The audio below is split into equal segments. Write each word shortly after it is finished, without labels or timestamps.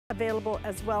available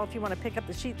as well if you want to pick up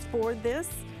the sheets for this.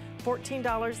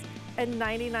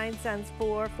 $14.99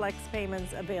 for flex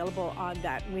payments available on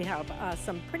that. We have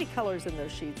some pretty colors in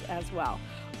those sheets as well.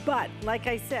 But like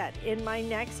I said, in my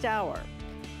next hour,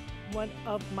 one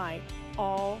of my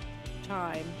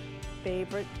all-time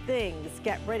favorite things.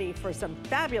 Get ready for some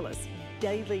fabulous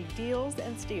daily deals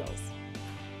and steals.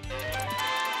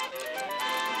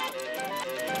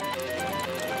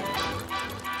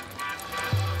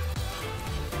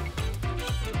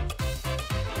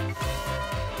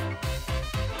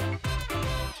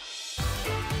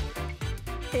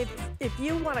 If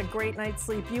you want a great night's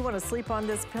sleep, you want to sleep on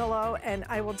this pillow, and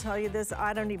I will tell you this,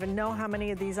 I don't even know how many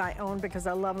of these I own because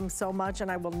I love them so much and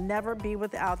I will never be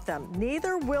without them.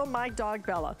 Neither will my dog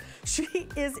Bella. She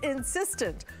is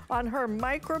insistent on her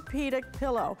Micropedic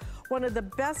pillow, one of the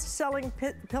best-selling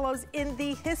pillows in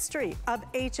the history of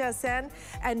HSN,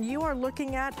 and you are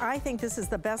looking at, I think this is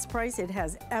the best price it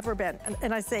has ever been.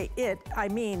 And I say it, I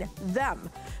mean them,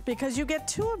 because you get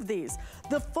two of these.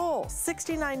 The full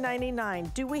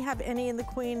 $69.99. Do we have any in the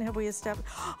queen? Have we established?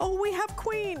 Oh, we have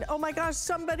queen. Oh my gosh,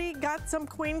 somebody got some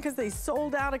queen because they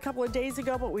sold out a couple of days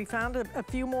ago, but we found a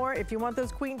few more. If you want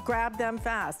those queen, grab them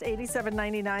fast.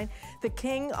 $87.99. The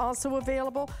king also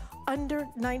available. Under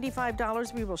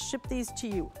 $95. We will ship these to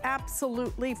you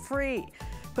absolutely free.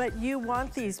 But you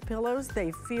want these pillows.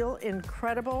 They feel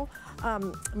incredible.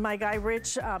 My guy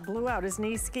Rich blew out his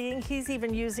knee skiing. He's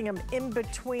even using them in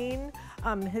between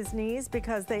his knees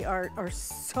because they are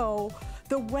so,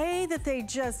 the way that they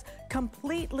just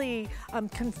completely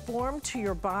conform to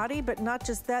your body, but not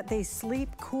just that, they sleep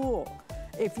cool.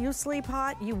 If you sleep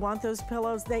hot, you want those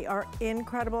pillows. They are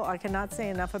incredible. I cannot say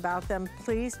enough about them.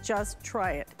 Please just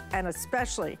try it. And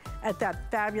especially at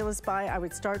that fabulous buy, I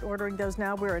would start ordering those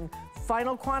now. We're in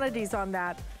final quantities on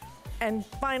that and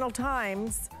final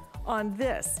times on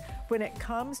this. When it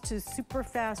comes to super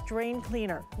fast drain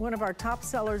cleaner, one of our top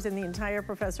sellers in the entire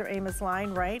Professor Amos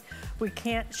line, right? We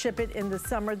can't ship it in the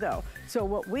summer though. So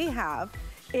what we have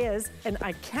is, and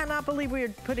I cannot believe we are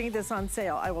putting this on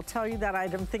sale. I will tell you that I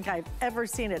don't think I've ever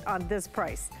seen it on this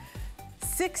price.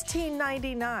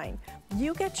 $16.99.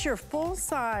 You get your full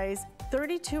size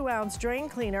 32-ounce drain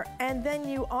cleaner, and then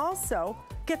you also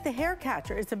get the hair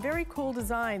catcher. It's a very cool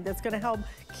design that's gonna help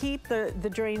keep the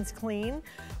drains clean.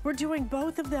 We're doing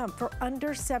both of them for under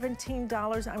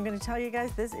 $17. I'm gonna tell you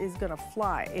guys, this is gonna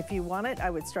fly. If you want it, I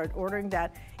would start ordering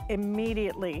that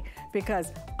immediately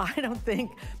because I don't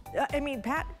think, I mean,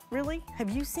 Pat, really? Have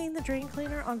you seen the drain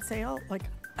cleaner on sale, like,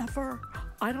 ever?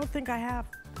 I don't think I have.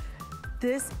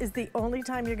 This is the only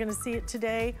time you're gonna see it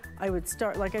today. I would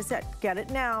start, like I said, get it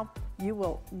now. You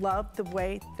will love the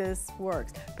way this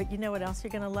works. But you know what else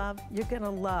you're gonna love? You're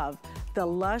gonna love the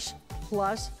Lush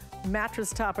Plush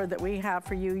mattress topper that we have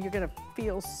for you. You're gonna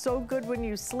feel so good when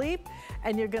you sleep,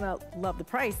 and you're gonna love the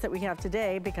price that we have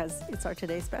today because it's our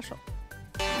Today Special.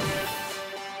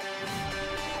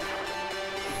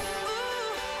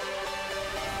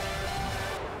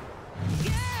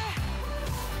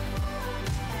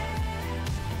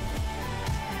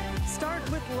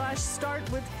 Start with Lush,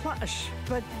 start with Plush,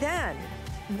 but then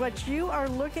what you are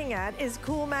looking at is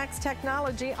Cool Max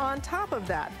technology on top of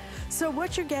that. So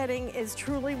what you're getting is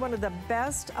truly one of the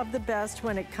best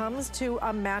when it comes to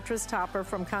a mattress topper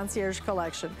from Concierge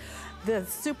Collection. The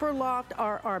Super Loft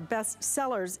are our best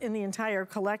sellers in the entire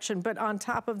collection, but on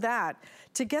top of that,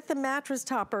 to get the mattress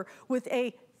topper with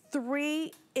a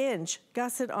 3-inch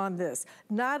gusset on this,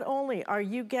 not only are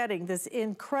you getting this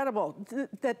incredible,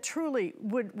 that truly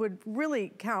would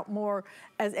really count more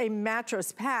as a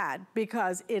mattress pad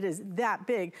because it is that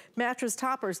big. Mattress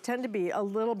toppers tend to be a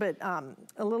little bit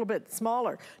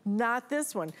smaller. Not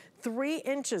this one. 3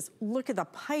 inches. Look at the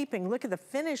piping. Look at the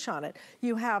finish on it.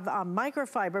 You have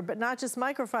microfiber, but not just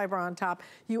microfiber on top.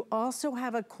 You also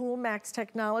have a Cool Max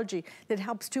technology that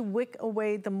helps to wick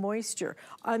away the moisture.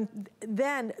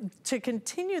 Then to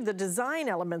continue the design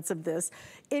elements of this,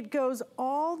 it goes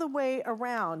all the way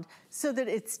around so that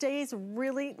it stays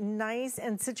really nice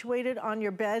and situated on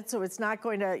your bed, so it's not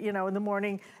going to, you know, in the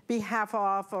morning be half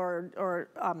off or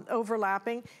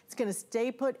overlapping. It's going to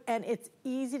stay put, and it's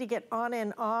easy to get on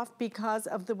and off because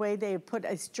of the way they put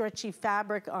a stretchy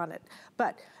fabric on it.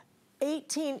 But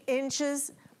 18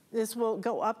 inches, this will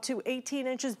go up to 18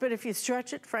 inches, but if you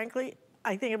stretch it, frankly,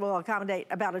 I think it will accommodate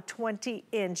about a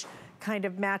 20-inch kind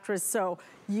of mattress. So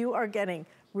you are getting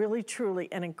really,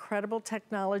 truly an incredible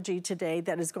technology today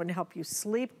that is going to help you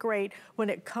sleep great. When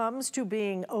it comes to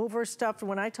being overstuffed,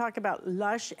 when I talk about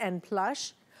Lush and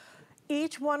Plush,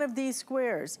 Each one of these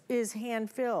squares is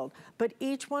hand-filled, but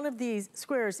each one of these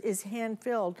squares is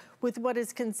hand-filled with what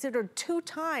is considered 2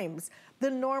 times the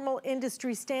normal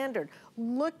industry standard.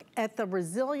 Look at the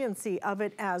resiliency of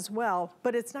it as well,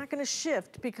 but it's not gonna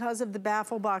shift because of the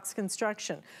baffle box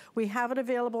construction. We have it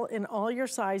available in all your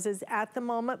sizes at the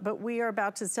moment, but we are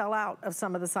about to sell out of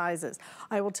some of the sizes.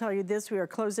 I will tell you this, we are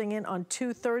closing in on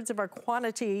 2/3 of our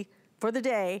quantity for the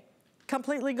day,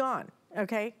 completely gone.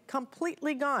 Okay,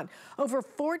 completely gone. Over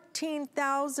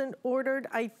 14,000 ordered.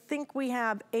 I think we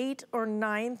have 8,000 or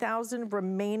 9,000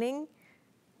 remaining.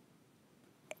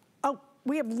 Oh,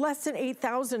 we have less than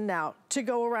 8,000 now to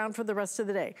go around for the rest of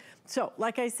the day. So,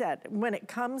 like I said, when it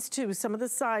comes to some of the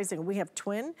sizing, we have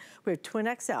twin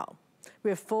XL, we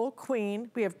have full queen,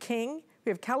 we have king, we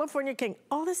have California King,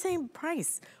 all the same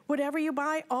price. Whatever you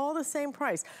buy, all the same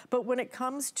price. But when it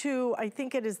comes to, I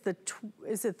think it is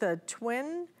the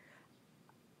twin?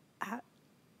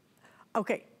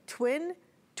 Okay, twin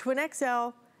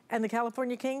XL, and the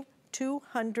California King,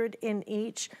 200 in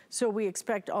each. So we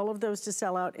expect all of those to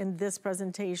sell out in this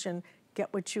presentation.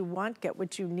 Get what you want, get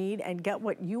what you need, and get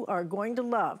what you are going to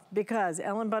love, because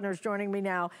Ellen Bunner's joining me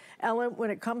now. Ellen, when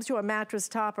it comes to a mattress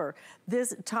topper,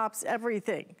 this tops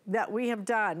everything that we have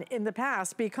done in the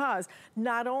past, because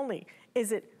not only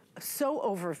is it so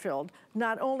overfilled,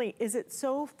 not only is it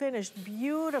so finished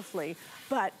beautifully,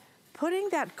 but putting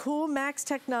that Cool Max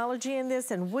technology in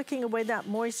this and wicking away that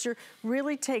moisture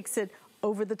really takes it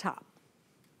over the top.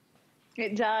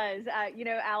 It does. You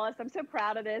know, Alice, I'm so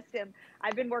proud of this. And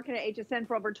I've been working at HSN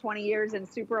for over 20 years, and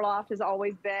Superloft has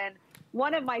always been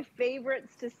one of my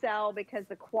favorites to sell because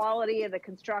the quality of the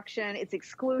construction, it's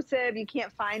exclusive. You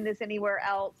can't find this anywhere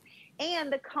else.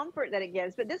 And the comfort that it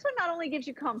gives. But this one not only gives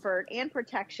you comfort and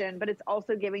protection, but it's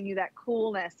also giving you that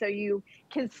coolness so you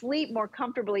can sleep more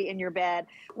comfortably in your bed.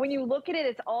 When you look at it,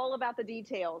 it's all about the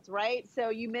details, right? So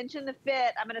you mentioned the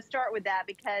fit. I'm going to start with that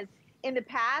because in the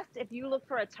past, if you look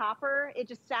for a topper, it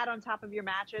just sat on top of your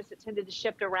mattress. It tended to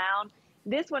shift around.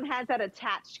 This one has that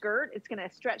attached skirt. It's going to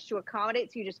stretch to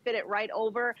accommodate, so you just fit it right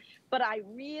over. But I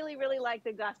really, really like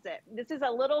the gusset. This is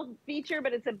a little feature,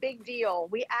 but it's a big deal.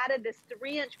 We added this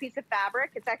 3-inch piece of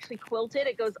fabric. It's actually quilted.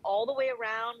 It goes all the way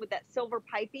around with that silver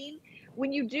piping.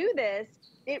 When you do this,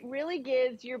 it really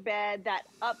gives your bed that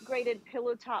upgraded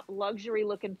pillow top luxury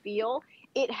look and feel.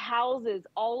 It houses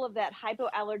all of that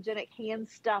hypoallergenic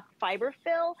hand-stuffed fiber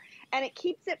fill, and it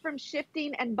keeps it from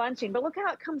shifting and bunching. But look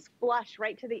how it comes flush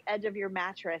right to the edge of your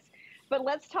mattress. But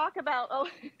let's talk about, oh,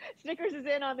 Snickers is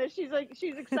in on this. She's like,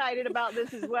 she's excited about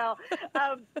this as well.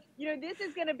 You know, this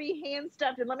is going to be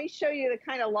hand-stuffed, and let me show you the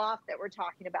kind of loft that we're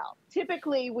talking about.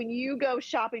 Typically, when you go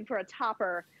shopping for a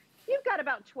topper, you've got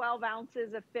about 12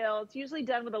 ounces of fill. It's usually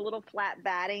done with a little flat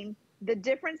batting. The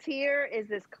difference here is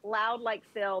this cloud-like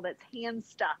fill that's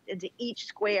hand-stuffed into each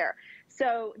square.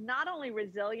 So not only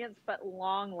resilience, but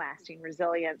long-lasting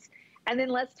resilience. And then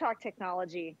let's talk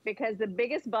technology, because the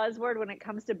biggest buzzword when it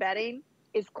comes to bedding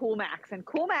is Cool Max. And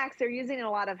Cool Max, they're using in a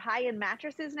lot of high-end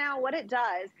mattresses now. What it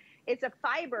does, it's a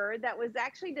fiber that was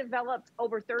actually developed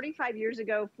over 35 years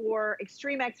ago for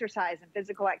extreme exercise and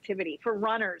physical activity, for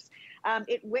runners.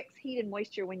 It wicks heat and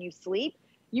moisture when you sleep.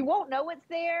 You won't know it's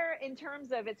there in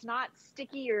terms of it's not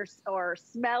sticky or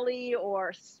smelly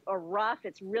or rough.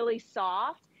 It's really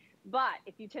soft. But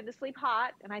if you tend to sleep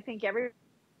hot, and I think every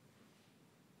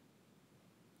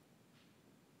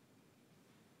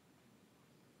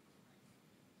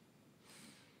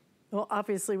Well,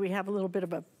 obviously we have a little bit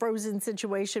of a frozen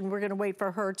situation. We're gonna wait for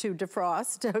her to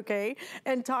defrost, okay?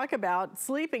 And talk about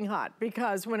sleeping hot,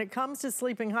 because when it comes to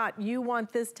sleeping hot, you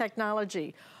want this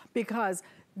technology, because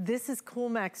this is Cool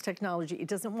Max technology. It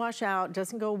doesn't wash out,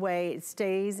 doesn't go away, it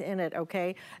stays in it,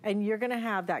 okay? And you're gonna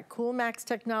have that Cool Max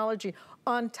technology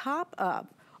on top of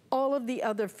all of the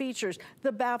other features,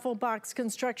 the baffle box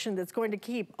construction that's going to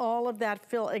keep all of that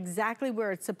fill exactly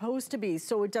where it's supposed to be,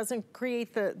 so it doesn't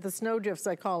create the snow drifts,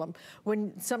 I call them.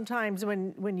 When sometimes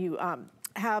when you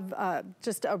have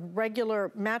just a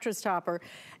regular mattress topper,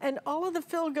 and all of the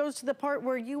fill goes to the part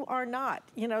where you are not.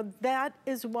 You know, that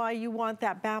is why you want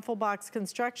that baffle box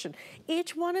construction.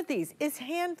 Each one of these is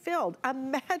hand filled.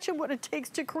 Imagine what it takes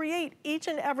to create each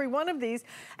and every one of these,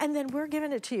 and then we're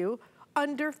giving it to you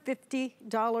under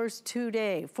 $50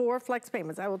 today. 4 flex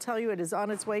payments. I will tell you, it is on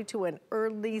its way to an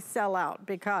early sellout,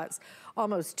 because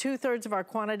Almost 2/3 of our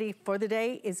quantity for the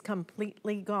day is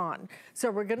completely gone. So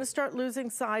we're gonna start losing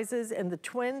sizes, and the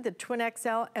Twin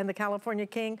XL, and the California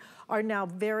King are now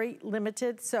very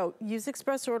limited. So use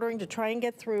express ordering to try and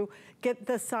get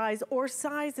the size or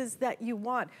sizes that you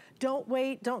want. Don't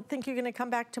wait, don't think you're gonna come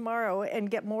back tomorrow and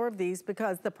get more of these,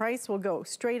 because the price will go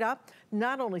straight up.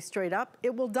 Not only straight up,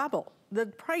 it will double. The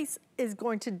price is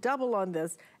going to double on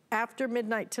this after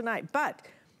midnight tonight, but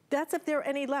that's if there are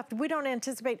any left. We don't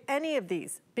anticipate any of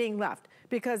these being left,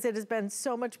 because it has been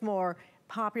so much more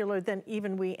popular than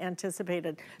even we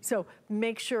anticipated. So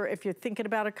make sure, if you're thinking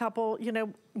about a couple, you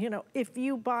know, if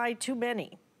you buy too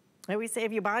many, I always say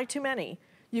if you buy too many,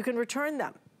 you can return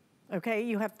them, okay?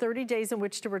 You have 30 days in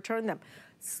which to return them.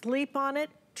 Sleep on it,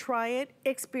 try it,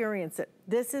 experience it.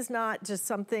 This is not just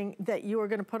something that you are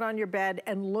gonna put on your bed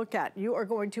and look at. You are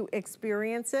going to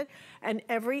experience it, and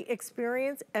every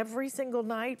experience, every single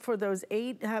night for those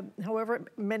 8, however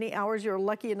many hours you're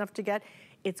lucky enough to get,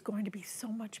 it's going to be so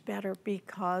much better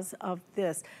because of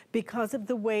this, because of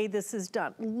the way this is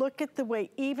done. Look at the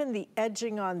way, even the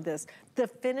edging on this, the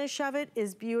finish of it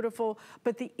is beautiful,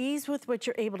 but the ease with which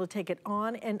you're able to take it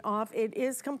on and off, it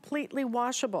is completely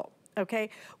washable. Okay,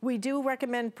 we do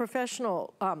recommend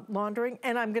professional laundering,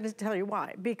 and I'm gonna tell you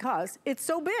why. Because it's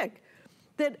so big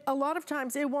that a lot of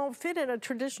times it won't fit in a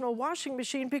traditional washing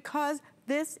machine, because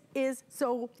this is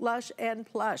so lush and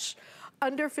plush.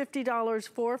 Under $50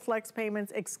 for flex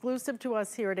payments, exclusive to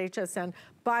us here at HSN.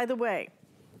 By the way,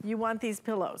 you want these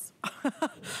pillows.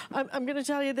 I'm gonna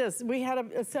tell you this. We had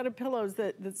a set of pillows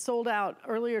that sold out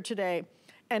earlier today,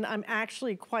 and I'm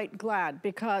actually quite glad,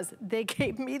 because they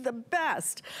gave me the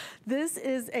best. This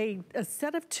is a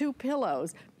set of 2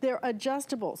 pillows. They're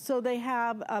adjustable, so they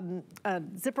have a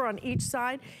zipper on each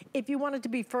side. If you want it to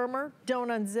be firmer, don't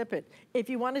unzip it. If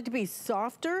you want it to be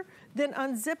softer, then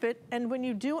unzip it, and when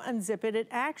you do unzip it, it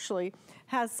actually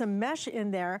has some mesh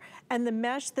in there, and the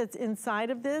mesh that's inside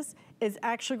of this is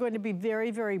actually going to be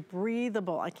very, very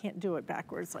breathable. I can't do it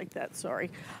backwards like that,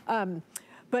 sorry.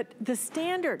 But the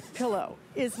standard pillow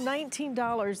is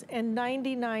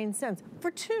 $19.99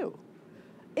 for 2.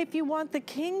 If you want the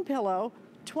king pillow,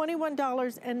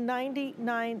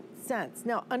 $21.99.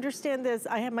 Now understand this,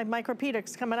 I have my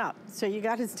micropedics coming up, so you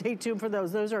gotta stay tuned for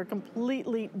those. Those are a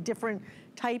completely different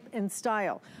type and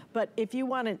style. But if you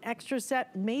want an extra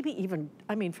set, maybe even,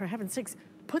 I mean, for heaven's sakes,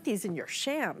 put these in your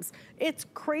shams. It's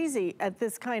crazy at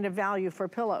this kind of value for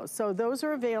pillows. So those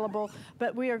are available,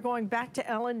 but we are going back to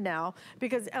Ellen now,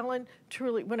 because Ellen,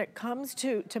 truly, when it comes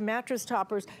to mattress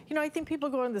toppers, you know, I think people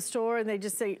go in the store and they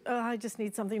just say, oh, I just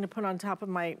need something to put on top of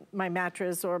my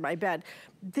mattress or my bed.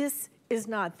 This is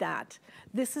not that.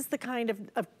 This is the kind of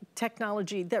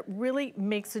technology that really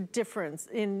makes a difference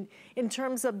in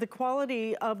terms of the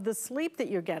quality of the sleep that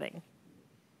you're getting.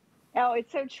 Oh,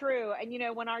 it's so true. And you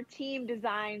know, when our team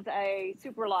designs a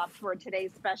super loft for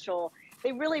today's special,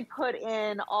 they really put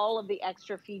in all of the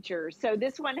extra features. So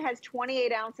this one has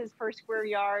 28 ounces per square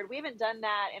yard. We haven't done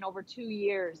that in over 2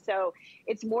 years. So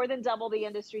it's more than double the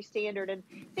industry standard. And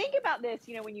think about this,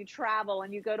 you know, when you travel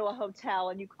and you go to a hotel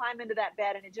and you climb into that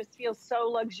bed and it just feels so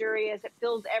luxurious. It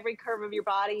fills every curve of your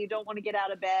body. You don't want to get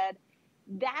out of bed.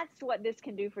 That's what this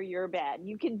can do for your bed.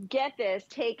 You can get this,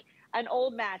 take an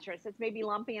old mattress that's maybe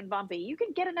lumpy and bumpy. You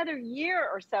can get another year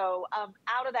or so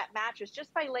out of that mattress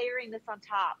just by layering this on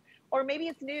top. Or maybe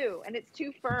it's new and it's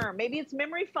too firm. Maybe it's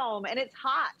memory foam and it's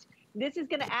hot. This is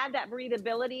gonna add that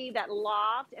breathability, that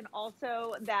loft, and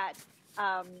also that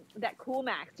cool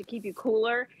max to keep you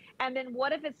cooler. And then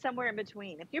what if it's somewhere in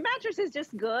between? If your mattress is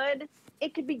just good,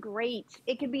 it could be great.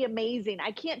 It could be amazing.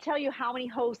 I can't tell you how many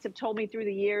hosts have told me through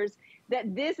the years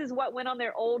that this is what went on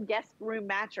their old guest room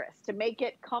mattress to make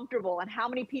it comfortable. And how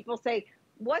many people say,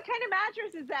 what kind of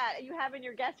mattress is that you have in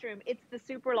your guest room? It's the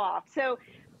Super Loft. So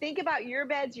think about your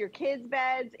beds, your kids'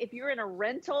 beds. If you're in a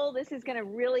rental, this is gonna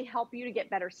really help you to get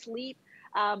better sleep.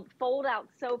 Fold out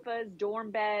sofas,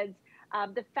 dorm beds.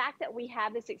 The fact that we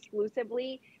have this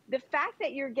exclusively, the fact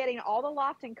that you're getting all the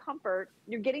loft and comfort,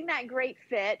 you're getting that great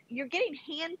fit, you're getting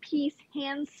hand-piece,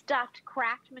 hand-stuffed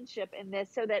craftsmanship in this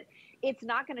so that it's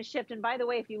not gonna shift. And by the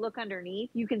way, if you look underneath,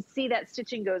 you can see that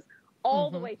stitching goes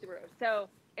all the way through. So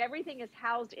everything is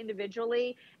housed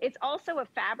individually. It's also a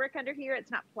fabric under here.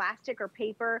 It's not plastic or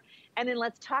paper. And then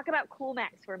let's talk about Cool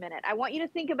Max for a minute. I want you to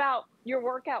think about your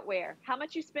workout wear, how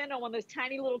much you spend on one of those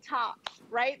tiny little tops,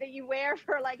 right? That you wear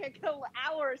for like a couple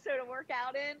hour or so to work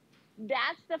out in.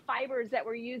 That's the fibers that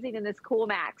we're using in this Cool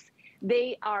Max.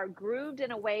 They are grooved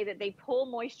in a way that they pull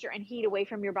moisture and heat away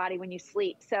from your body when you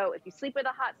sleep. So if you sleep with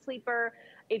a hot sleeper,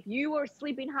 if you are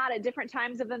sleeping hot at different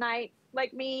times of the night,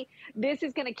 like me, this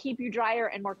is going to keep you drier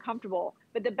and more comfortable.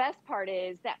 But the best part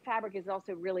is that fabric is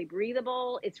also really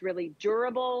breathable. It's really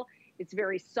durable. It's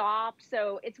very soft.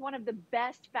 So it's one of the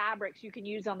best fabrics you can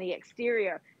use on the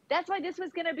exterior. That's why this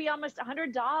was going to be almost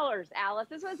 $100, Alice.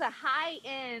 This was a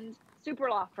high-end super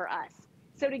loft for us.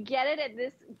 So to get it at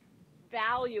this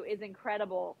value is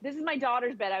incredible. This is my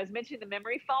daughter's bed. I was mentioning the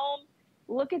memory foam.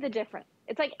 Look at the difference.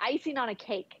 It's like icing on a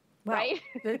cake. Wow. Right?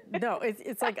 No,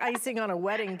 it's like icing on a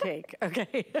wedding cake,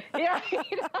 okay? Yeah, I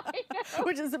know.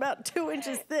 Which is about 2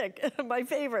 inches thick, my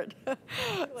favorite.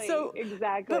 Exactly, so,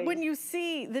 exactly. But when you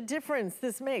see the difference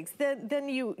this makes, then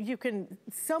you can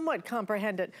somewhat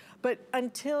comprehend it. But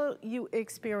until you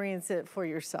experience it for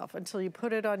yourself, until you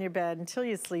put it on your bed, until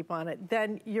you sleep on it,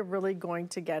 then you're really going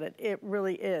to get it. It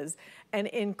really is an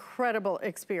incredible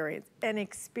experience. An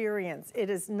experience. It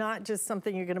is not just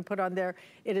something you're going to put on there.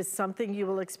 It is something you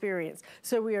will experience.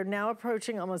 So we are now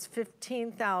approaching almost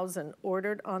 15,000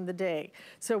 ordered on the day.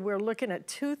 So we're looking at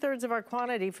 2/3 of our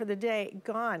quantity for the day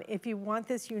gone. If you want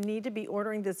this, you need to be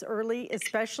ordering this early,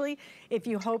 especially if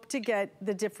you hope to get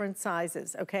the different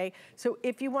sizes, okay? So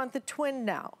if you want the twin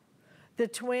now, the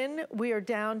twin, we are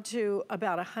down to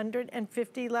about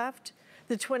 150 left.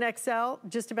 The Twin XL,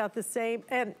 just about the same,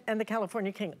 and the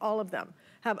California King, all of them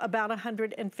have about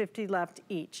 150 left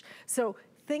each. So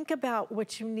think about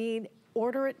what you need.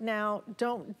 Order it now.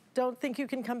 Don't think you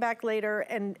can come back later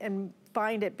and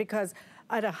find it, because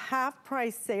at a half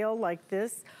price sale like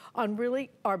this on really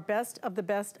our best of the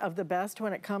best of the best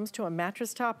when it comes to a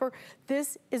mattress topper,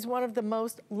 this is one of the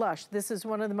most lush. This is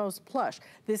one of the most plush.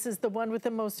 This is the one with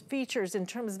the most features in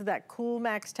terms of that Cool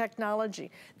Max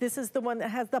technology. This is the one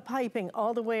that has the piping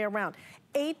all the way around.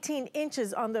 18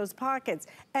 inches on those pockets,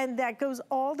 and that goes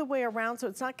all the way around, so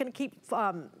it's not gonna keep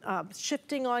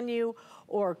shifting on you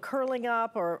or curling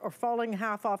up or falling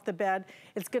half off the bed.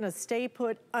 It's gonna stay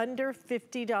put under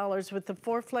 $50 with the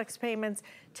 4 flex payments.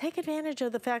 Take advantage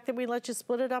of the fact that we let you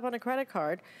split it up on a credit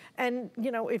card. And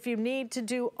you know, if you need to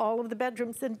do all of the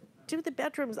bedrooms, then do the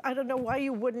bedrooms. I don't know why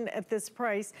you wouldn't at this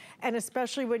price, and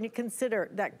especially when you consider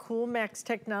that Cool Max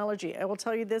technology. I will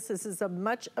tell you this is a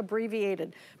much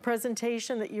abbreviated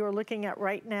presentation that you are looking at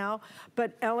right now.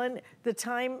 But Ellen, the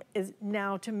time is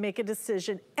now to make a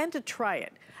decision and to try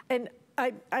it. And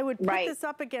I would put this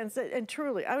up against it, and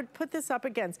truly, I would put this up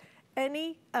against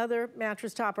any other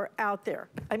mattress topper out there.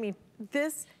 I mean,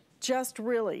 this just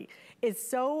really is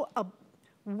so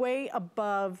way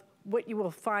above what you will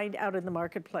find out in the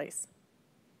marketplace.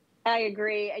 I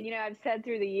agree. And you know, I've said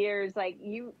through the years, like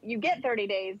you get 30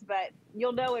 days, but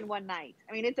you'll know in one night.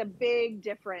 I mean, it's a big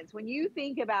difference. When you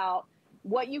think about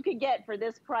what you could get for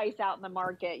this price out in the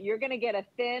market, you're going to get a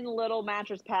thin little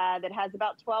mattress pad that has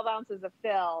about 12 ounces of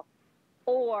fill.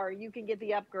 Or you can get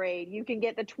the upgrade. You can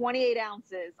get the 28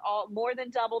 ounces, more than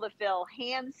double the fill,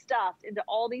 hand stuffed into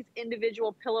all these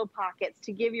individual pillow pockets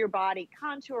to give your body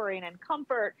contouring and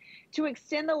comfort, to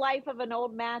extend the life of an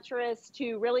old mattress,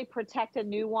 to really protect a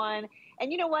new one.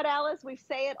 And you know what, Alice? We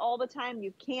say it all the time.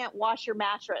 You can't wash your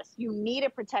mattress. You need a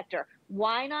protector.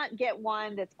 Why not get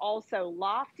one that's also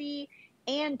lofty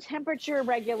and temperature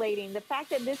regulating? The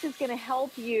fact that this is going to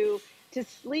help you to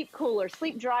sleep cooler,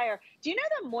 sleep drier. Do you know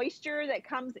the moisture that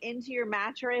comes into your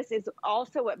mattress is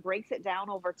also what breaks it down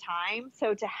over time?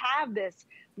 So to have this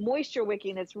moisture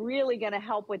wicking that's really going to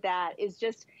help with that is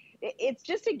just, it's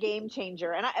just a game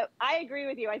changer. And I agree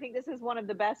with you. I think this is one of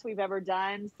the best we've ever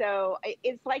done. So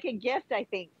it's like a gift, I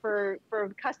think, for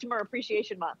Customer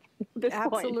Appreciation Month at this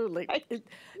Absolutely. point. Right?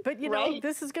 But you know,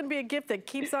 this is going to be a gift that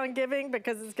keeps on giving,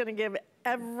 because it's going to give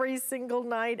every single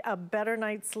night a better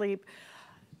night's sleep.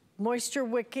 Moisture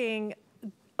wicking,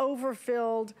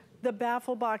 overfilled, the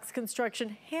baffle box construction,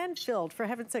 hand-filled, for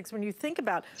heaven's sakes. When you think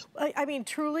about, I mean,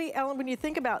 truly, Ellen, when you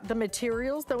think about the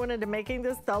materials that went into making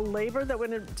this, the labor that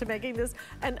went into making this,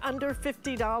 and under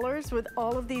 $50 with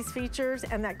all of these features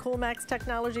and that Cool Max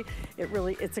technology,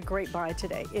 it's a great buy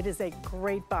today. It is a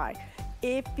great buy.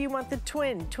 If you want the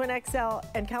Twin XL,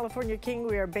 and California King,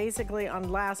 we are basically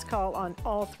on last call on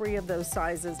all 3 of those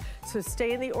sizes. So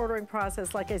stay in the ordering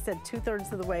process. Like I said,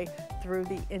 2/3 of the way through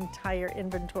the entire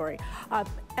inventory.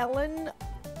 Ellen,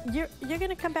 you're going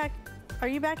to come back. Are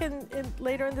you back in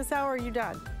later in this hour, or are you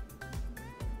done?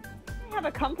 I have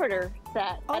a comforter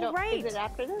set. Oh, right. Is it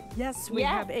after this? Yes, we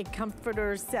have a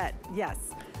comforter set. Yes.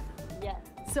 Yes.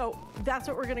 So that's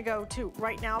what we're going to go to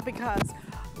right now, because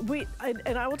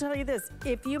And I will tell you this,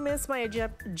 if you miss my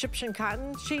Egyptian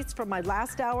cotton sheets from my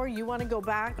last hour, you want to go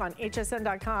back on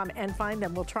hsn.com and find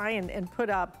them. We'll try and put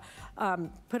up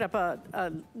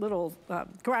a little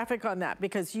graphic on that,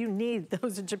 because you need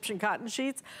those Egyptian cotton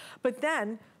sheets. But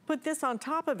then put this on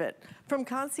top of it. From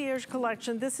Concierge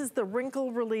Collection, this is the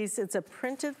wrinkle release. It's a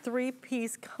printed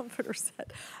 3-piece comforter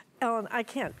set. Ellen, I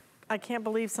can't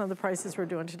believe some of the prices we're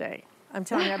doing today. I'm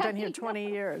telling you, I've been here 20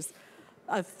 years.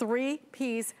 A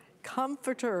 3-piece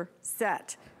comforter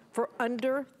set for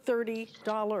under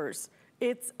 $30.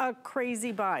 It's a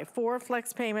crazy buy. 4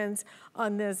 flex payments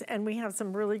on this, and we have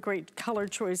some really great color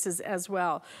choices as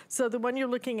well. So the one you're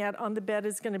looking at on the bed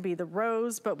is gonna be the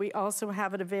rose, but we also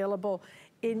have it available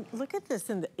in, look at this,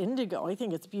 in the indigo. I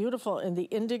think it's beautiful in the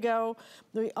indigo.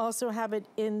 We also have it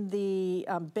in the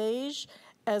beige,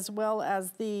 as well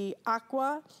as the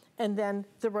aqua, and then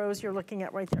the rose you're looking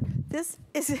at right there. This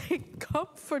is a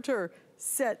comforter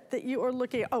set that you are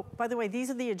looking at. Oh, by the way, these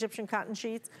are the Egyptian cotton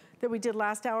sheets that we did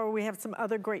last hour. We have some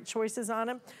other great choices on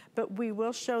them, but we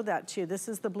will show that to you. This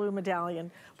is the blue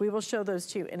medallion. We will show those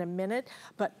to you in a minute,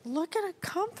 but look at a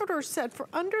comforter set for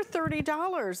under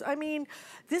 $30. I mean,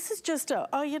 this is just a,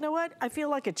 oh, you know what? I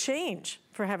feel like a change,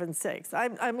 for heaven's sakes.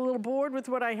 I'm a little bored with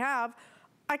what I have.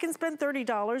 I can spend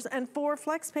 $30 and 4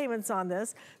 flex payments on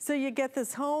this. So you get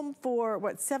this home for,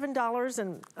 what, $7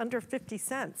 and under 50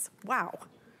 cents. Wow.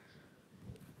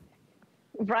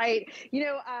 Right. You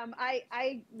know,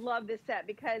 I love this set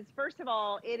because, first of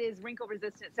all, it is wrinkle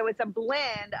resistant. So it's a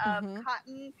blend of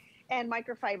cotton and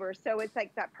microfiber. So it's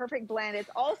like that perfect blend.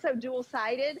 It's also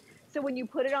dual-sided. So when you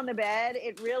put it on the bed,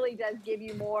 it really does give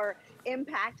you more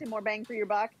impact and more bang for your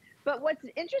buck. But what's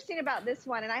interesting about this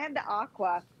one, and I have the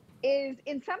aqua, is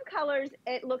in some colors,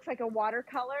 it looks like a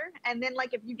watercolor. And then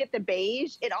like if you get the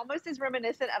beige, it almost is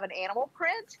reminiscent of an animal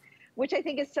print, which I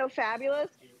think is so fabulous.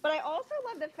 But I also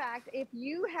love the fact if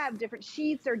you have different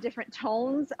sheets or different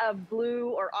tones of blue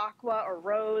or aqua or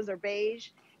rose or beige,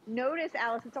 notice,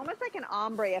 Alice, it's almost like an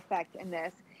ombre effect in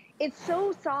this. It's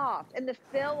so soft, and the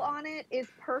fill on it is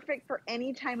perfect for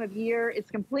any time of year.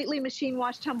 It's completely machine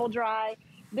wash, tumble dry.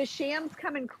 The shams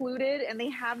come included, and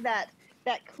they have that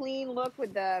clean look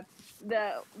with the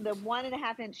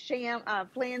 1.5-inch sham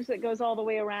flange that goes all the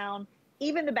way around.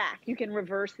 Even the back, you can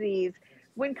reverse these.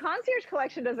 When Concierge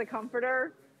Collection does a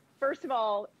comforter, first of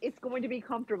all, it's going to be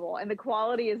comfortable and the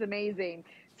quality is amazing.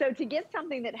 So to get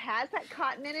something that has that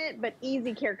cotton in it, but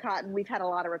easy care cotton, we've had a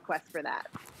lot of requests for that.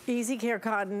 Easy care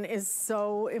cotton is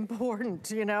so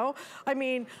important, you know? I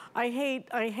mean, I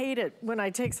hate it when I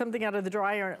take something out of the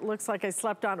dryer and it looks like I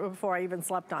slept on it before I even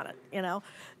slept on it, you know?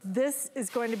 This is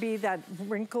going to be that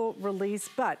wrinkle release,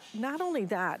 but not only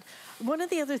that, one of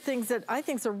the other things that I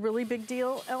think is a really big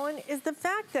deal, Ellen, is the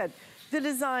fact that the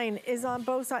design is on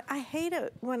both sides. I hate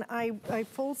it when I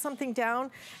fold something down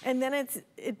and then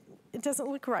it doesn't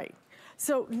look right.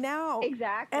 So now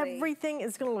everything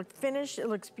is gonna look finished. It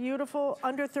looks beautiful.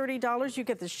 Under $30, you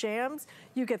get the shams,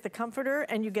 you get the comforter,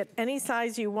 and you get any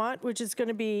size you want, which is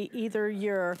gonna be either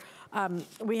your,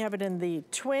 we have it in the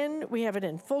twin, we have it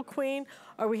in full queen,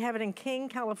 or we have it in king,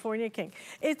 California king.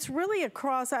 It's really a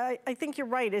cross, I think you're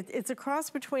right. It's a cross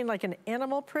between like an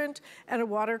animal print and a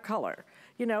watercolor.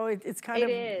 You know, it's kind of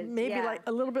maybe like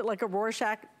a little bit like a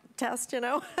Rorschach test, you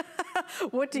know?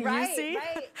 What do you see?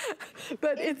 Right.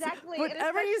 But exactly. It's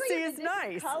whatever you see is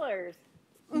nice. Colors.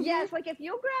 Yes, like if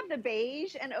you'll grab the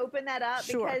beige and open that up,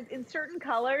 because in certain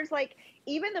colors, like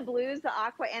even the blues, the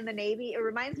aqua, and the navy, it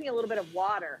reminds me a little bit of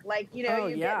water. Like, you know,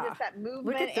 you get just that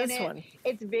movement in it.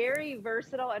 It's very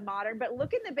versatile and modern. But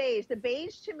look at the beige. The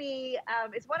beige to me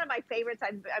is one of my favorites.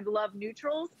 I love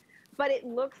neutrals. But it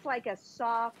looks like a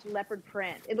soft leopard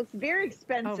print. It looks very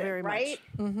expensive, right?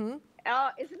 Isn't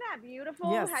that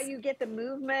beautiful? Yes. How you get the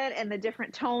movement and the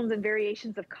different tones and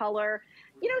variations of color.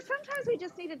 You know, sometimes we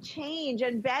just need a change,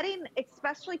 and bedding,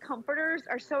 especially comforters,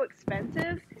 are so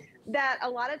expensive that a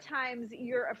lot of times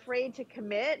you're afraid to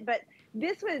commit. But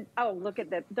this was, oh, look at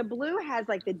the blue has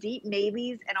like the deep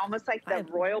navies and almost like the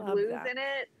royal blues in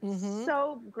it.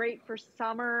 So great for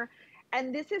summer.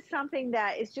 And this is something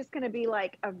that is just going to be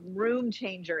like a room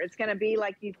changer. It's going to be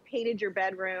like you've painted your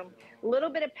bedroom. A little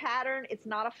bit of pattern. It's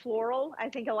not a floral. I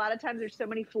think a lot of times there's so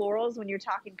many florals when you're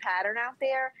talking pattern out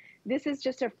there. This is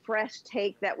just a fresh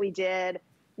take that we did.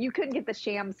 You couldn't get the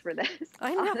shams for this.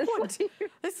 I know.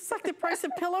 This is like the price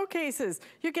of pillowcases.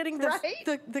 You're getting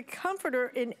the comforter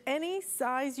in any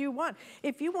size you want.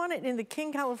 If you want it in the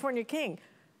King California King,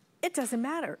 it doesn't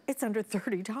matter. It's under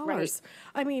 $30.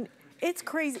 I mean, It's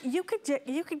crazy. You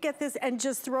could get this and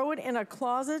just throw it in a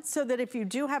closet so that if you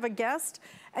do have a guest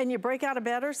and you break out of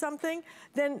bed or something,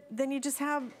 then you just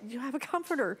have a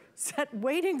comforter set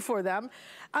waiting for them.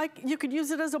 You could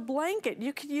use it as a blanket.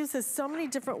 You could use this so many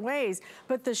different ways.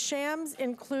 But the shams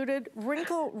included,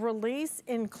 wrinkle release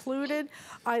included.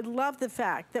 I love the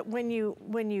fact that when you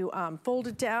fold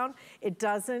it down, it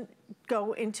doesn't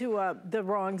go into the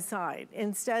wrong side.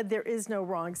 Instead, there is no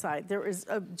wrong side. There is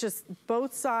just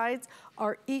both sides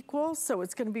are equal, so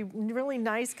it's gonna be really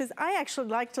nice, because I actually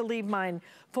like to leave mine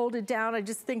folded down. I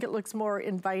just think it looks more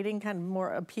inviting, kind of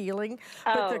more appealing.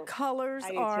 But the colors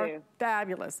are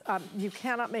fabulous. You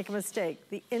cannot make a mistake.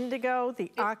 The indigo,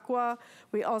 the aqua,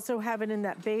 we also have it in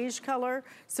that beige color.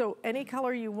 So any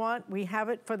color you want, we have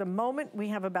it. For the moment, we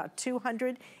have about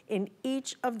 200 in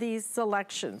each of these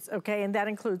selections, okay? And that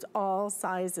includes all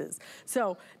sizes.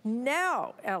 So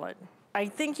now, Ellen, I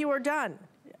think you are done.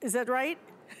 Is that right?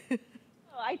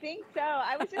 I think so.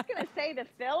 I was just going to say the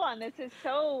fill on this is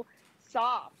so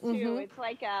soft too. It's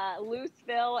like a loose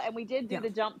fill, and we did do the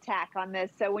jump tack on this,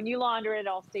 so when you launder it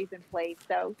all stays in place.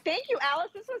 So thank you, Alice.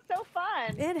 This was so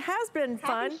fun. It has been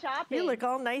fun. Happy shopping. You look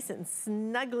all nice and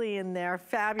snuggly in there.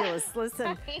 Fabulous.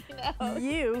 Listen,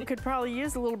 you could probably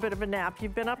use a little bit of a nap.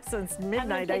 You've been up since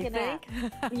midnight, I think.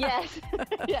 Yes.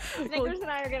 Yeah. Snickers and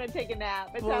I are going to take a nap.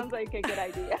 It sounds like a good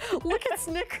idea. Look at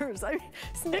Snickers.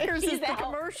 Snickers is the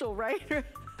commercial, right?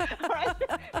 Right?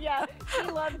 Yeah, she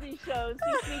loves these shows.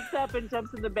 She sneaks up and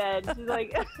jumps in the bed. She's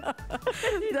like,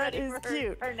 that is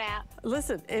cute. Her nap.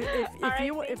 Listen,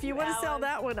 if you want to sell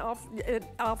that one,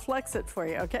 I'll flex it for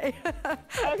you, okay?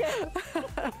 Okay.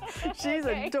 She's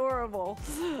adorable.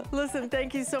 Listen,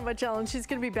 thank you so much, Ellen. She's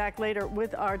going to be back later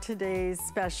with our today's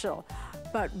special.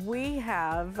 But we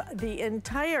have the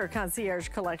entire concierge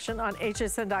collection on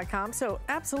hsn.com, so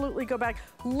absolutely go back.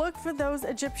 Look for those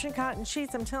Egyptian cotton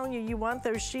sheets. I'm telling you, you want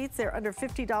those sheets. They're under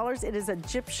 $50. It is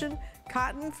Egyptian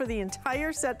cotton for the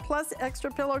entire set, plus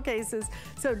extra pillowcases,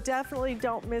 so definitely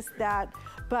don't miss that.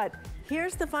 But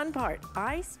here's the fun part.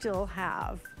 I still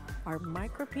have our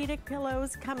micropedic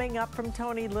pillows coming up from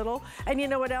Tony Little. And you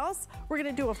know what else? We're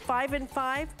gonna do a 5 in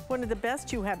 5, one of the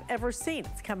best you have ever seen.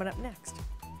 It's coming up next.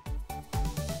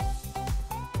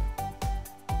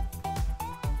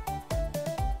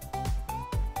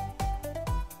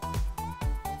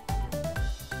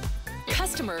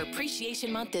 Customer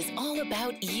Appreciation Month is all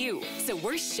about you, so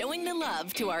we're showing the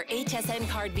love to our HSN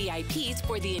card VIPs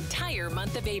for the entire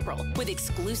month of April with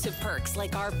exclusive perks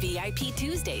like our VIP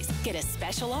Tuesdays. Get a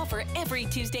special offer every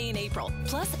Tuesday in April,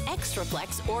 plus extra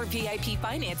flex or VIP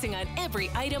financing on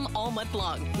every item all month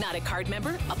long. Not a card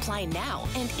member? Apply now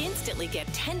and instantly get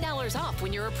 $10 off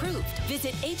when you're approved.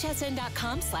 Visit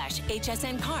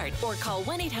hsn.com/HSN card or call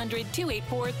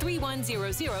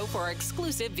 1-800-284-3100 for our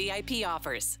exclusive VIP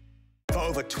offers. For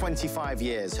over 25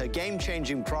 years, her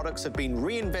game-changing products have been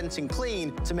reinventing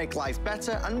clean to make life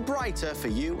better and brighter for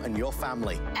you and your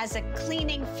family. As a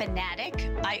cleaning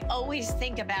fanatic, I always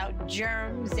think about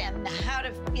germs and how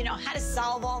to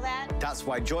solve all that. That's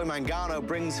why Joy Mangano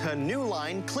brings her new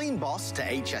line, Clean Boss, to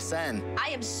HSN.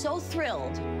 I am so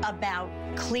thrilled about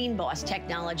Clean Boss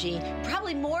technology,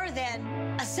 probably more than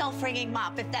a self-wringing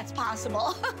mop, if that's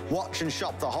possible. Watch and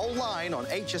shop the whole line on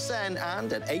HSN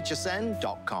and at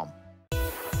hsn.com.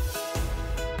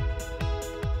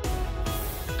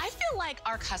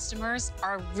 Our customers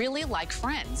are really like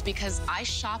friends because I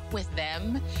shop with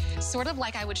them sort of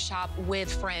like I would shop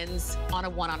with friends on a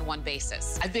one-on-one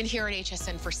basis. I've been here at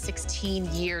HSN for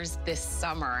 16 years this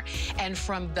summer, and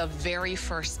from the very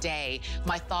first day,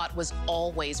 my thought was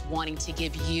always wanting to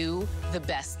give you the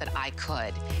best that I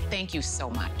could. Thank you so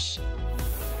much.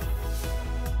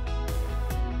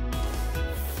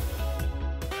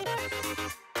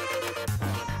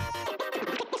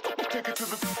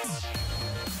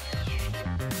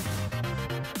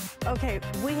 Okay,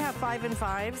 we have 5 in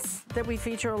 5s that we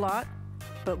feature a lot,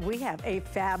 but we have a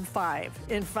Fab 5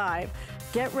 in 5.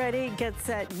 Get ready, get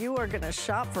set. You are gonna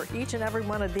shop for each and every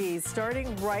one of these,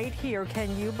 starting right here.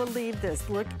 Can you believe this?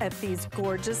 Look at these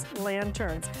gorgeous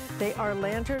lanterns. They are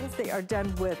lanterns, they are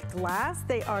done with glass,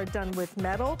 they are done with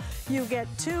metal. You get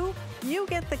two, you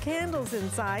get the candles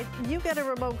inside, you get a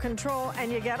remote control, and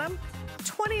you get them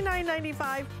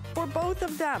 $29.95 for both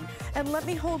of them. And let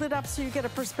me hold it up so you get a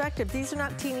perspective. These are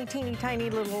not teeny, teeny, tiny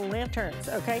little lanterns,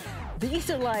 okay? These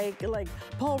are like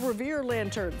Paul Revere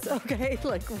lanterns, okay?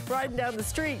 Like riding down the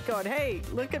street going, hey,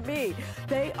 look at me.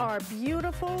 They are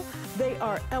beautiful, they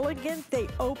are elegant, they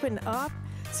open up.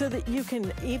 so that you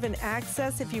can even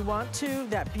access, if you want to,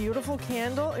 that beautiful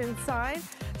candle inside.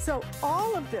 So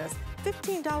all of this,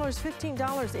 $15,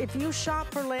 $15. If you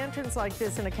shop for lanterns like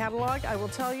this in a catalog, I will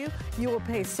tell you, you will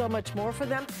pay so much more for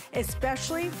them,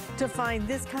 especially to find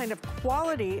this kind of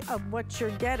quality of what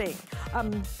you're getting.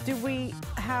 Do we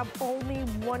have only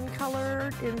one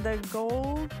color in the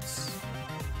gold?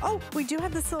 Oh, we do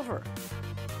have the silver.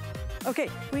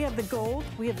 Okay, we have the gold,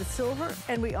 we have the silver,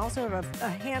 and we also have a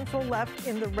handful left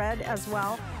in the red as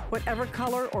well. Whatever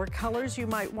color or colors you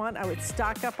might want, I would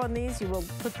stock up on these. You will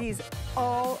put these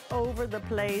all over the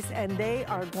place, and they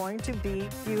are going to be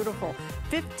beautiful.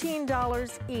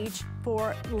 $15 each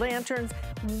for lanterns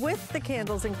with the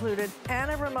candles included and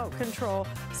a remote control.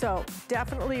 So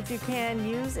definitely, if you can,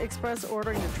 use express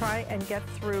ordering to try and get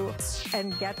through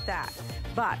and get that.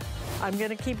 But I'm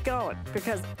gonna keep going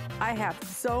because I have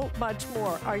so much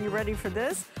more. Are you ready for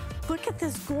this? Look at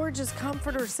this gorgeous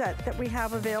comforter set that we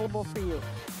have available for you.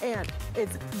 And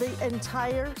it's the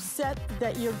entire set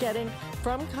that you're getting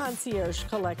from Concierge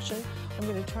Collection. I'm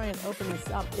gonna try and open this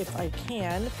up if I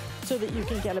can so that you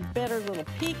can get a better little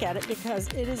peek at it because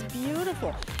it is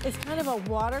beautiful. It's kind of a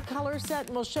watercolor set,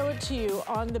 and we'll show it to you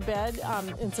on the bed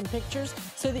in some pictures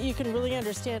so that you can really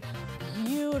understand.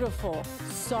 Beautiful,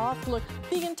 soft look.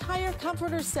 The entire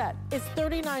comforter set is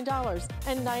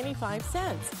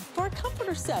 $39.95 for a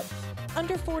comforter set.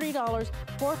 Under $40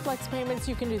 for flex payments.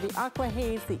 You can do the Aqua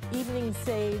Haze, the Evening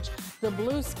Sage, the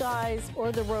Blue Skies,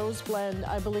 or the Rose Blend.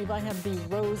 I believe I have the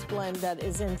Rose Blend that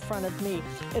is in front of me.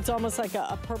 It's almost like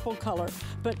a purple color,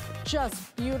 but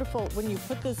just beautiful. When you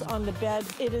put this on the bed,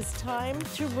 it is time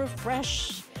to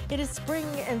refresh. It is spring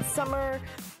and summer,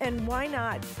 and why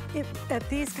not? At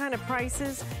these kind of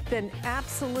prices, then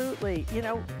absolutely, you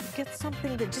know, get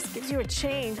something that just gives you a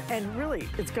change, and really,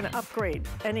 it's gonna upgrade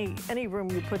any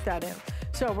room you put that in.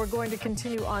 So we're going to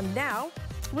continue on now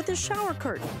with the shower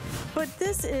curtain. But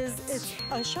it's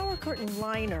a shower curtain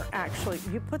liner, actually.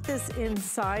 You put this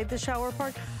inside the shower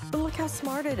part, but look how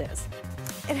smart it is.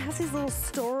 It has these little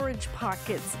storage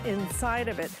pockets inside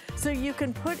of it, so you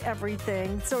can put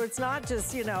everything. So it's not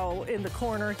just, you know, in the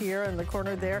corner here and the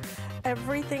corner there.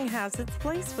 Everything has its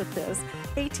place with this.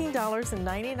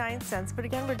 $18.99, but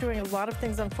again, we're doing a lot of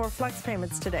things on 4 flex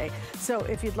payments today. So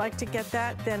if you'd like to get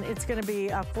that, then it's gonna be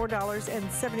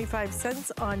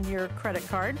 $4.75 on your credit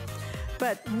card.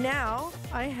 But now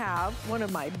I have one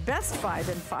of my best 5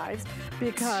 in 5s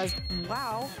because,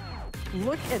 wow,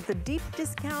 look at the deep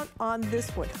discount on this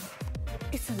one.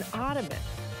 It's an ottoman,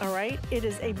 all right? It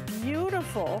is a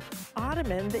beautiful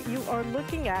ottoman that you are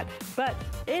looking at, but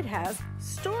it has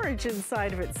storage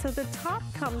inside of it. So the top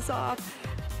comes off.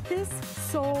 This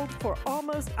sold for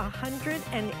almost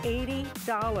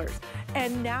 $180.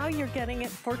 And now you're getting it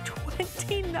for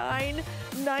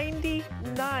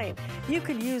 $29.99. You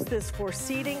could use this for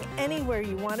seating anywhere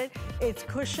you want it. It's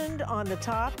cushioned on the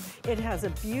top. It has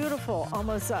a beautiful,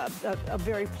 almost a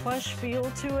very plush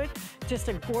feel to it. Just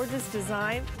a gorgeous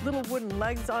design. Little wooden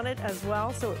legs on it as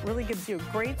well, so it really gives you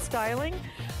great styling.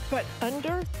 But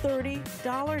under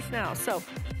 $30 now. So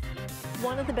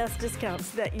one of the best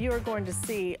discounts that you are going to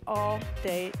see all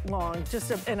day long,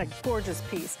 in a gorgeous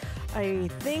piece. I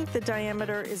think the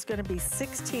diameter is going to be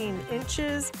 16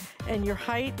 inches and your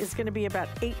height is going to be about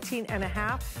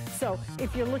 18.5. So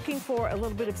if you're looking for a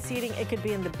little bit of seating, it could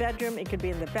be in the bedroom, it could be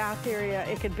in the bath area,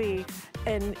 it could be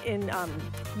in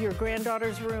your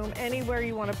granddaughter's room, anywhere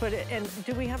you want to put it. And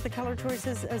do we have the color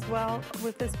choices as well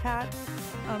with this, Pat?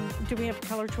 Do we have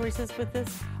color choices with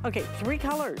this? Okay, 3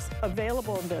 colors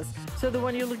available in this. So the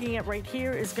one you're looking at right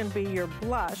here is going to be your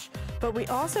blush, but we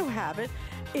also have it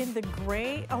in the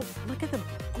gray. Oh, look at the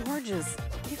gorgeous.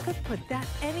 You could put that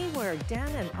anywhere, down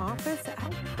in office. How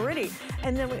pretty.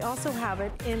 And then we also have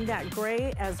it in that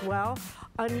gray as well.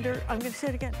 I'm going to say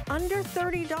it again, under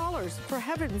 $30, for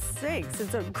heaven's sakes.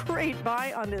 It's a great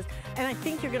buy on this. And I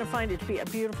think you're going to find it to be a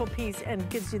beautiful piece and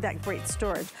gives you that great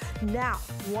storage. Now,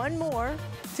 one more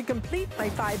to complete my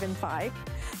 5 in 5.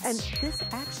 And this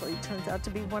actually turns out to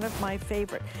be one of my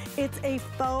favorite. It's a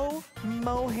faux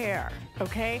mohair,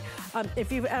 okay?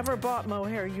 If you've ever bought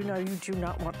mohair, you know you do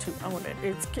not want to own it.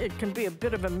 It can be a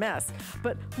bit of a mess.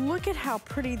 But look at how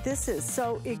pretty this is.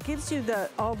 So it gives you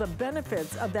all the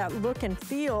benefits of that look and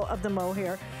feel of the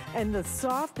mohair and the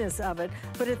softness of it.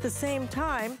 But at the same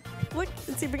time, look,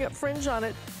 let's see if we got fringe on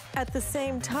it. At the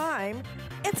same time,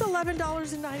 it's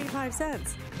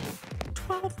 $11.95.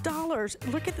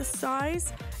 $12. Look at the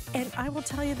size. And I will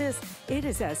tell you this, it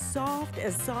is as soft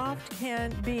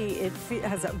can be. It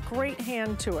has a great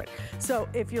hand to it. So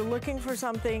if you're looking for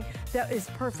something that is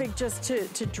perfect just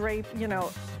to drape, you know,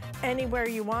 anywhere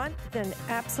you want, then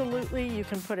absolutely you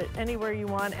can put it anywhere you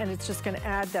want, and it's just gonna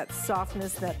add that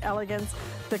softness, that elegance.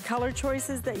 The color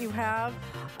choices that you have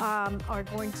are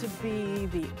going to be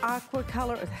the aqua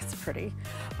color. Oh, that's pretty.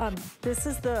 This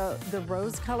is the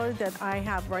rose color that I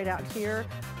have right out here.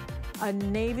 A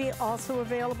navy also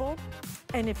available.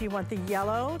 And if you want the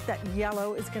yellow, that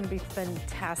yellow is gonna be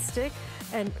fantastic.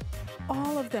 And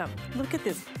all of them, look at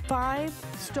this,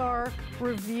 5-star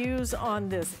reviews on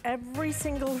this. Every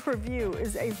single review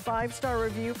is a 5-star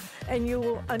review, and you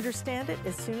will understand it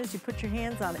as soon as you put your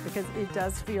hands on it, because it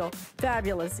does feel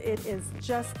fabulous. It is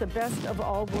just the best of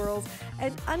all worlds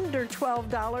and under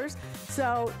 $12.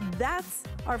 So that's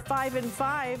our 5 and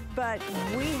 5, but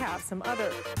we have some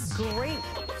other great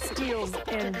steals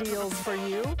and deals for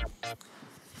you,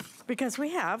 because we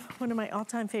have one of my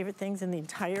all-time favorite things in the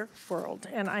entire world.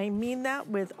 And I mean that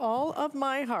with all of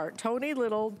my heart. Tony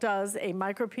Little does a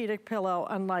micropedic pillow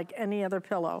unlike any other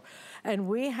pillow. And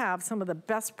we have some of the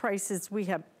best prices we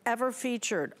have ever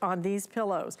featured on these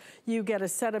pillows. You get a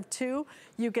set of 2.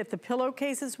 You get the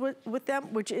pillowcases with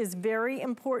them, which is very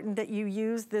important that you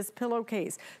use this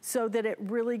pillowcase so that it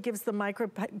really gives the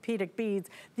micropedic beads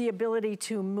the ability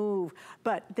to move.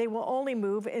 But they will only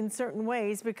move in certain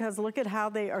ways because look at how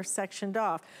they are sectioned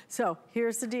off. So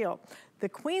here's the deal. The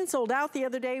Queen sold out the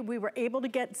other day. We were able to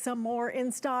get some more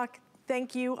in stock.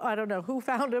 Thank you. I don't know who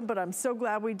found them, but I'm so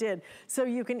glad we did. So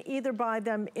you can either buy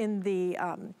them in the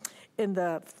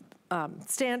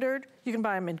standard, you can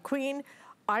buy them in queen.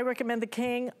 I recommend the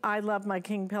king. I love my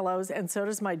king pillows, and so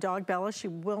does my dog Bella. She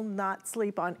will not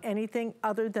sleep on anything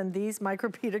other than these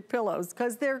micropedic pillows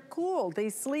because they're cool.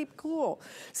 They sleep cool.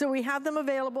 So we have them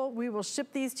available. We will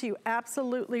ship these to you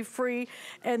absolutely free.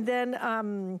 And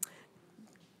then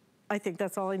I think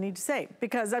that's all I need to say,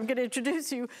 because I'm gonna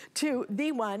introduce you to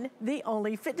the one, the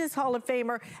only Fitness Hall of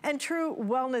Famer and true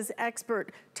wellness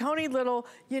expert, Tony Little.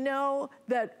 You know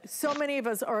that so many of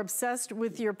us are obsessed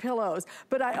with your pillows,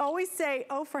 but I always say,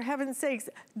 oh, for heaven's sakes,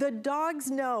 the dogs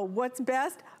know what's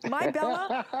best. My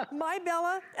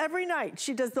Bella, every night,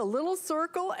 she does the little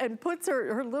circle and puts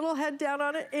her little head down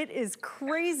on it. It is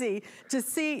crazy to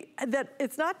see that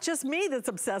it's not just me that's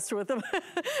obsessed with them.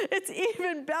 It's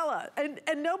even Bella, and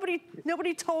nobody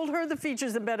told her the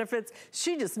features and benefits.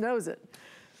 She just knows it.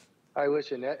 I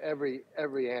listen, every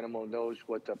animal knows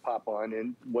what to pop on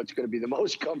and what's going to be the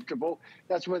most comfortable.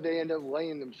 That's where they end up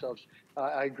laying themselves.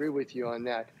 I agree with you on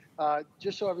that.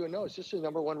 Just so everyone knows, this is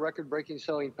the #1 record-breaking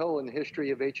selling pillow in the history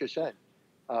of HSN.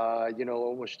 You know,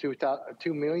 almost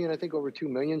 2 million, I think over 2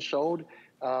 million sold.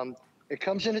 It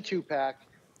comes in a 2-pack.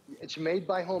 It's made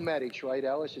by Homedics, right,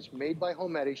 Alice? It's made by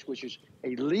Homedics, which is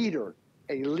a leader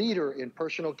in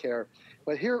personal care.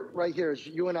 But here, right here, is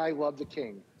you and I love the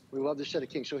king. We love the set of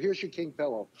king. So here's your king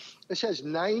pillow. This has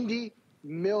 90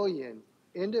 million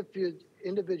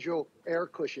individual air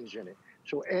cushions in it.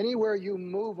 So anywhere you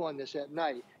move on this at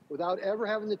night, without ever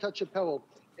having to touch a pillow,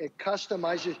 it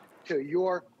customizes to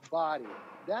your body.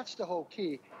 That's the whole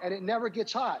key. And it never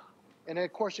gets hot. And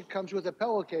of course, it comes with a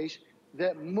pillowcase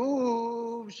that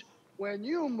moves when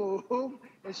you move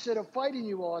instead of fighting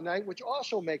you all night, which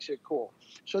also makes it cool.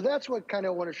 So that's what kind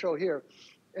of want to show here.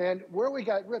 And where we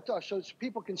got ripped off, so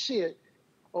people can see it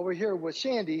over here with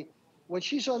Sandy, when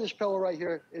she's on this pillow right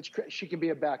here, she can be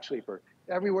a back sleeper.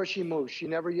 Everywhere she moves, she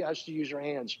never has to use her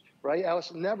hands, right?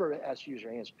 Alice never has to use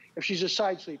her hands. If she's a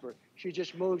side sleeper, she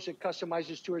just moves and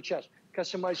customizes to her chest,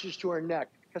 customizes to her neck,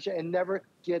 and never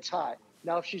gets hot.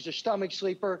 Now, if she's a stomach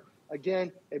sleeper,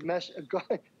 again, it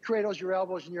cradles your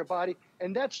elbows in your body.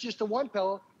 And that's just the one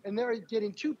pillow, and they're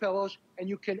getting 2 pillows, and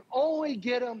you can only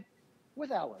get them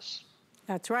with Alice.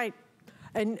 That's right.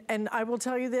 And I will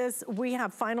tell you this, we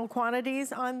have final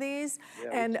quantities on these,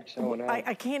 and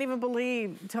I can't even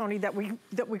believe, Tony, that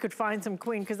we could find some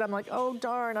queen, because I'm like, oh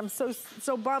darn, I'm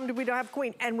so bummed we don't have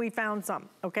queen, and we found some,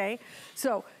 okay?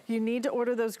 So you need to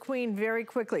order those queen very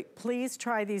quickly. Please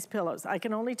try these pillows. I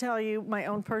can only tell you my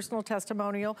own personal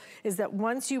testimonial is that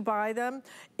once you buy them,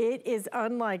 it is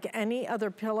unlike any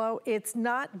other pillow. It's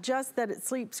not just that it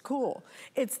sleeps cool.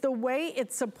 It's the way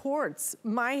it supports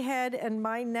my head and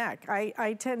my neck.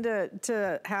 I tend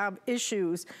to have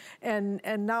issues and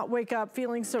not wake up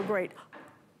feeling so great.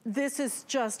 This is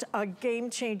just a game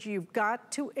changer. You've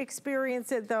got to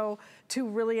experience it, though, to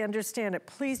really understand it.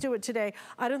 Please do it today.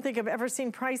 I don't think I've ever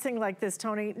seen pricing like this,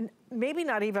 Tony. Maybe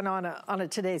not even on a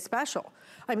today's special.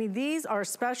 I mean, these are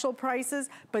special prices,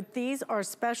 but these are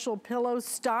special pillows.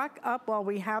 Stock up while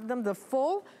we have them. The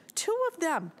full 2 of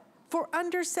them for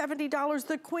under $70.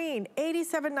 The queen,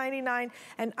 $87.99,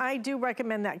 and I do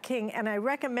recommend that king, and I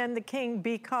recommend the king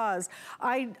because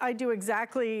I do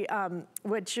exactly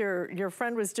what your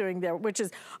friend was doing there, which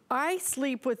is I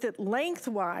sleep with it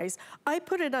lengthwise. I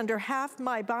put it under half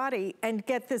my body and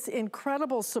get this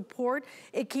incredible support.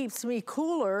 It keeps me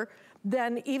cooler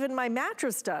than even my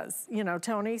mattress does, you know,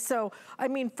 Tony. So, I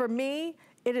mean, for me,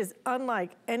 it is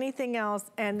unlike anything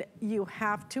else, and you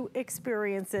have to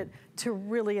experience it to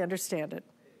really understand it.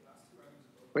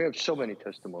 We have so many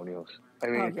testimonials. I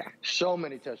mean, so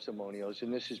many testimonials,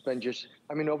 and this has been just,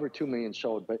 I mean, over 2 million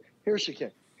sold. But here's the key.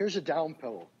 Here's a down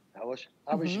pillow, Alice.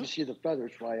 Obviously, you see the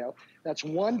feathers fly out. That's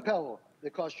one pillow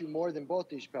that costs you more than both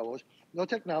these pillows. No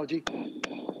technology,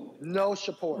 no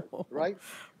support, right?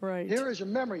 Right. Here is a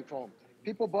memory foam.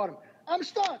 People bought them. I'm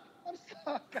stuck.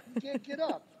 I can't get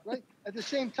up, right? At the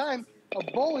same time,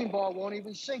 a bowling ball won't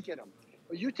even sink in them.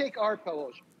 But you take our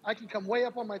pillows. I can come way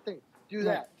up on my thing. Do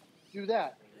that. Do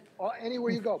that.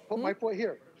 Anywhere you go, put my foot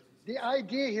here. The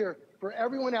idea here for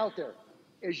everyone out there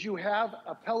is you have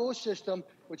a pillow system,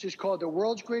 which is called the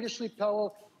world's greatest sleep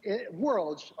pillow,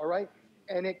 all right?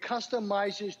 And it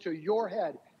customizes to your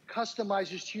head,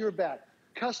 customizes to your back,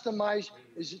 customizes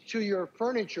to your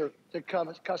furniture to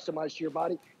customize to your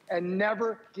body, and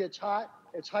never gets hot.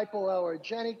 It's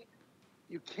hypoallergenic.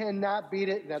 You cannot beat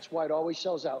it, and that's why it always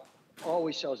sells out.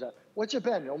 Always sells out. What's it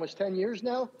been, almost 10 years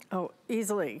now? Oh,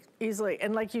 easily, easily.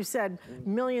 And like you said,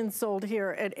 millions sold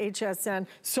here at HSN,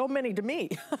 so many to me.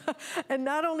 And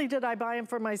not only did I buy them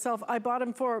for myself, I bought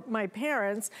them for my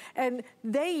parents, and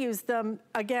they used them,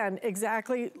 again,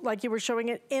 exactly like you were showing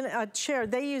it, in a chair.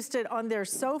 They used it on their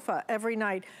sofa every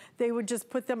night. They would just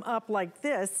put them up like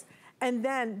this, and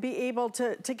then be able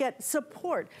to get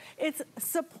support. It's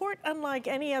support unlike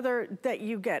any other that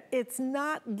you get. It's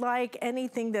not like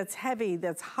anything that's heavy,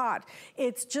 that's hot.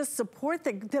 It's just support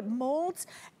that molds,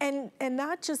 and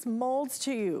not just molds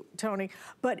to you, Tony,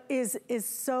 but is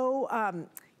so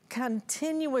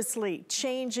continuously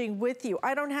changing with you.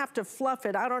 I don't have to fluff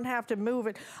it. I don't have to move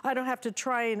it. I don't have to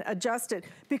try and adjust it,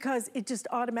 because it just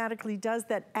automatically does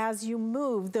that as you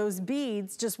move. Those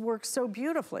beads just work so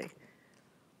beautifully.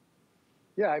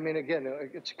 Yeah, I mean, again,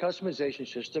 it's a customization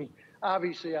system.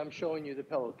 Obviously, I'm showing you the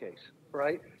pillowcase,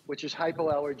 right? Which is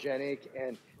hypoallergenic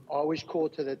and always cool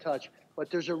to the touch. But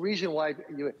there's a reason why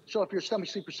so if you're a stomach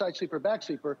sleeper, side sleeper, back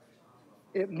sleeper,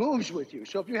 it moves with you.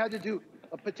 So if you had to do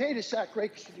a potato sack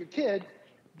race with your kid,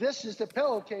 this is the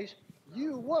pillowcase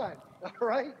you want, all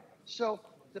right? So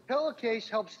the pillowcase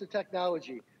helps the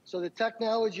technology. So the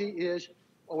technology is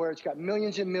where it's got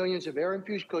millions and millions of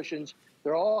air-infused cushions.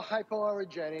 They're all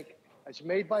hypoallergenic. It's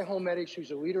made by Homedics, who's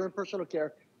a leader in personal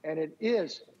care, and it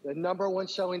is the #1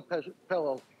 selling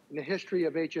pillow in the history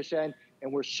of HSN,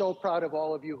 and we're so proud of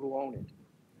all of you who own it.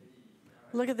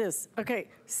 Look at this. Okay,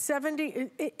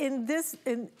 70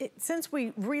 since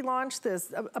we relaunched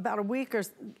this about a week or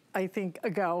I think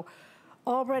ago,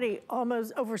 already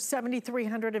almost over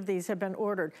 7,300 of these have been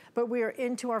ordered, but we are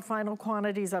into our final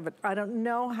quantities of it. I don't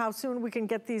know how soon we can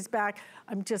get these back.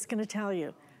 I'm just going to tell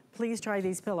you, please try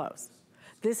these pillows.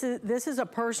 This is a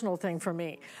personal thing for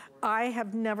me. I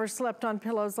have never slept on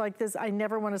pillows like this. I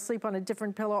never want to sleep on a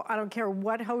different pillow. I don't care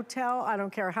what hotel. I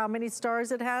don't care how many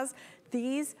stars it has.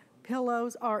 These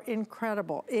pillows are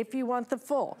incredible. If you want the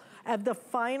full, of the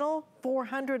final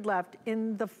 400 left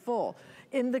in the full.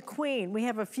 In the queen, we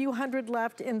have a few hundred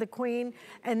left in the queen,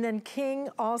 and then king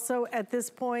also at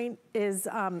this point is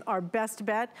our best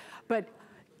bet. But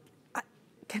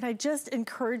can I just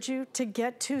encourage you to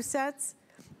get 2 sets?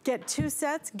 Get 2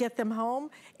 sets, get them home.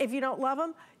 If you don't love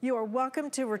them, you are welcome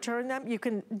to return them. You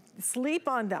can sleep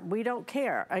on them, we don't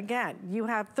care. Again, you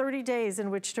have 30 days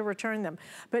in which to return them.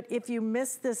 But if you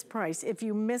miss this price, if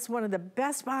you miss one of the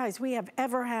best buys we have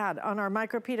ever had on our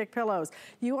micropedic pillows,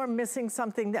 you are missing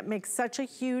something that makes such a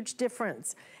huge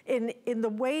difference in the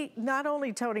way, not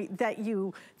only, Tony, that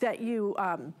you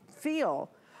feel,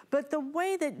 but the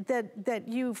way that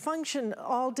you function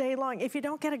all day long. If you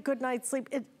don't get a good night's sleep,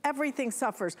 everything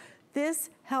suffers. This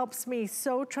helps me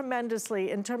so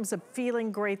tremendously in terms of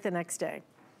feeling great the next day.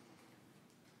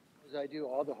 As I do,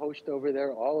 all the hosts over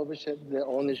there, all of us that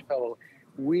own this pillow,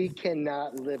 we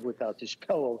cannot live without this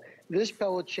pillow. This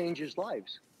pillow changes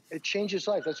lives. It changes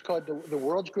life. That's called the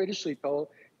world's greatest sleep pillow.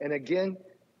 And again,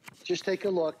 just take a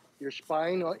look. Your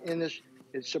spine in this,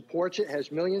 it supports it, has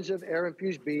millions of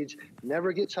air-infused beads,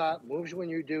 never gets hot, moves when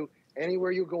you do,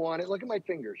 anywhere you go on it. Look at my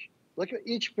fingers. Look at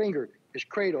each finger is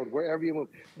cradled wherever you move.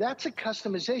 That's a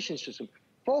customization system.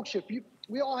 Folks,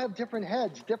 we all have different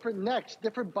heads, different necks,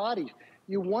 different bodies.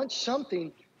 You want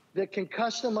something that can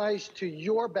customize to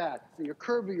your back, to your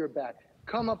curve of your back,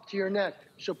 come up to your neck,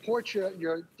 support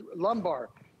your lumbar.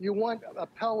 You want a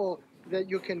pillow that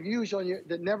you can use on your,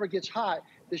 that never gets hot,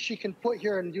 that she can put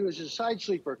here and do as a side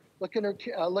sleeper. Look at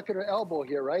her elbow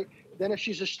here, right? Then if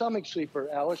she's a stomach sleeper,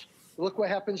 Alice, look what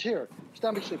happens here.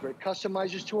 Stomach sleeper, it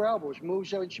customizes to her elbows,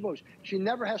 moves when she moves. She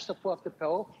never has to fluff the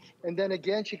pillow. And then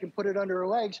again, she can put it under her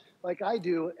legs like I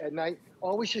do at night.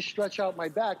 Always just stretch out my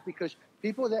back, because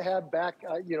people that have back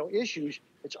issues,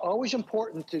 it's always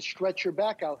important to stretch your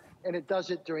back out, and it does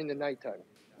it during the nighttime.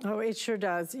 Oh, it sure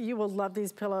does. You will love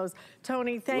these pillows.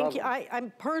 Tony, thank you.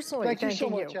 I'm personally thanking you.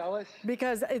 Thank you so much, Alice.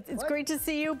 Because it's great to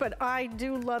see you, but I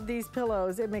do love these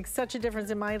pillows. It makes such a difference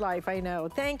in my life, I know.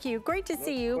 Thank you. Great to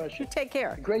see you. You take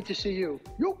care. Great to see you.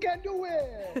 You can do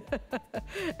it.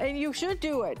 And you should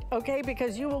do it, okay?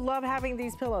 Because you will love having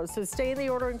these pillows. So stay in the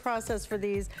ordering process for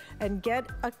these and get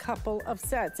a couple of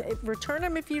sets. Return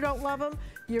them if you don't love them.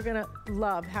 You're gonna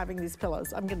love having these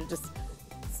pillows. I'm gonna just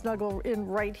snuggle in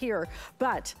right here.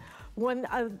 But one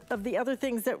of the other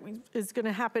things that is going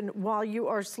to happen while you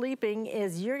are sleeping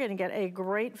is you're going to get a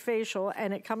great facial,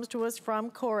 and it comes to us from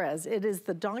Korres. It is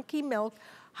the Donkey Milk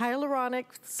Hyaluronic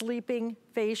Sleeping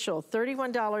Facial,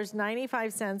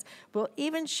 $31.95. We'll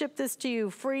even ship this to you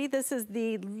free. This is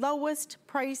the lowest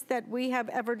price that we have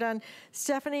ever done.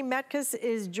 Stephanie Metcalf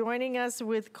is joining us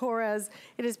with Korres.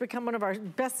 It has become one of our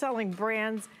best-selling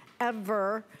brands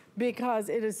ever, because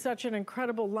it is such an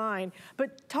incredible line.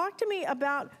 But talk to me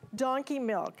about Donkey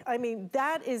Milk. I mean,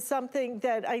 that is something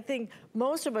that I think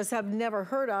most of us have never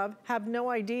heard of, have no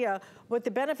idea what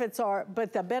the benefits are,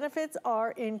 but the benefits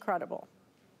are incredible.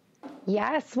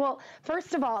 Yes, well,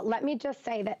 first of all, let me just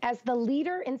say that as the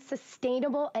leader in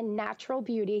sustainable and natural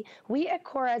beauty, we at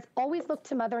Korres always look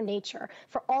to Mother Nature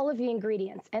for all of the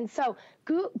ingredients. And so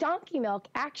Donkey Milk,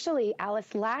 actually,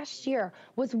 Alice, last year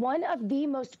was one of the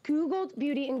most Googled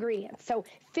beauty ingredients. So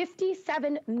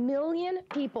 57 million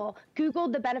people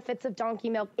Googled the benefits of Donkey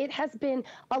Milk. It has been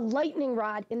a lightning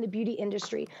rod in the beauty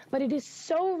industry, but it is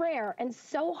so rare and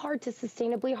so hard to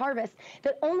sustainably harvest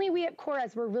that only we at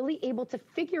Korres were really able to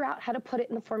figure out how to put it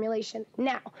in the formulation.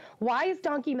 Now, why is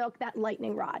Donkey Milk that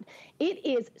lightning rod? It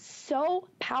is so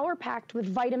power-packed with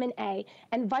vitamin A,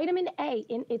 and vitamin A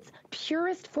in its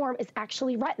purest form is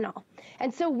actually retinol.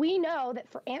 And so we know that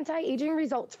for anti-aging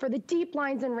results, for the deep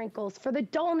lines and wrinkles, for the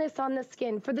dullness on the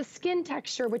skin, for the skin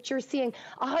texture, which you're seeing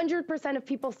 100% of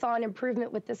people saw an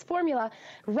improvement with this formula,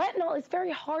 retinol is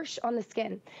very harsh on the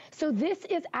skin. So this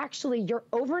is actually your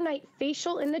overnight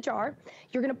facial in the jar.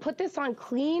 You're gonna put this on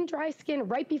clean, dry skin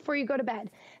right before you go to bed.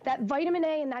 That vitamin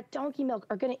A and that Donkey Milk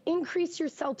are gonna increase your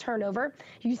cell turnover.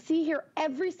 You see here,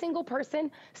 every single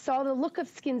person saw the look of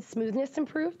skin smoothness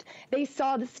improved. They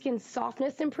saw the skin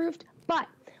softness improved, but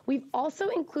we've also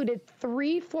included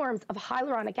 3 forms of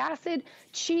hyaluronic acid,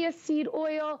 chia seed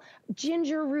oil,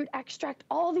 ginger root extract,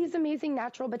 all these amazing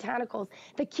natural botanicals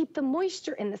that keep the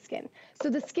moisture in the skin. So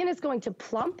the skin is going to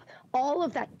plump, all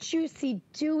of that juicy,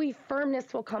 dewy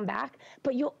firmness will come back,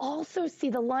 but you'll also see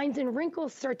the lines and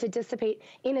wrinkles start to dissipate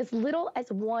in as little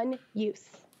as 1 use.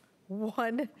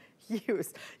 1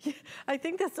 use. I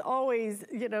think that's always,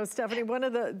 you know, Stephanie, one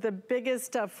of the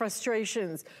biggest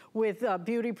frustrations with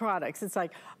beauty products. It's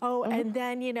like, oh, and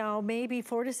then, you know, maybe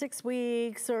 4 to 6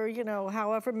 weeks or, you know,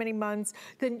 however many months,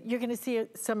 then you're going to see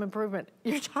some improvement.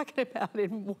 You're talking about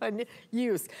in 1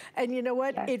 use. And you know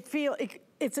what? Yes.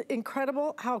 It's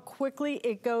incredible how quickly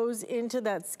it goes into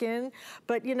that skin.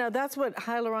 But, you know, that's what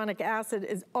hyaluronic acid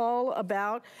is all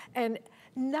about. And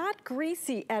not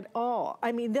greasy at all.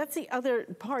 I mean, that's the other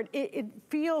part. It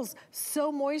feels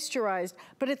so moisturized,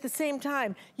 but at the same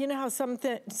time, you know how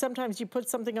sometimes you put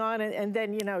something on and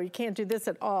then, you know, you can't do this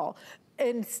at all.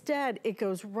 Instead, it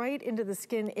goes right into the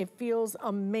skin. It feels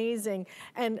amazing.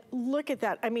 And look at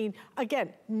that. I mean,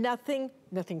 again, nothing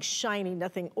shiny,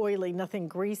 nothing oily, nothing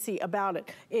greasy about it.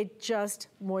 It just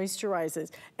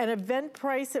moisturizes. An event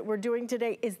price that we're doing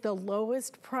today is the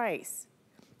lowest price.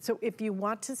 So if you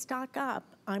want to stock up,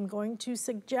 I'm going to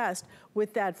suggest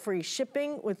with that free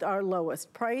shipping, with our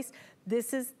lowest price,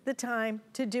 this is the time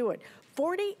to do it.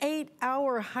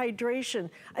 48-hour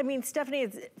hydration. I mean, Stephanie,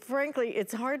 frankly,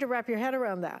 it's hard to wrap your head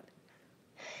around that.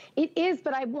 It is,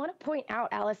 but I want to point out,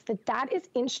 Alice, that that is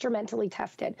instrumentally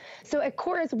tested. So at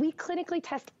Korres, we clinically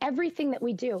test everything that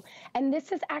we do, and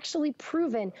this is actually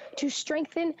proven to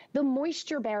strengthen the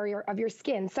moisture barrier of your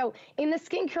skin. So in the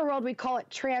skincare world, we call it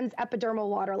transepidermal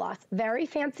water loss. Very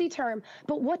fancy term,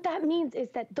 but what that means is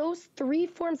that those 3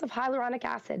 forms of hyaluronic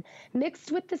acid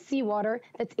mixed with the seawater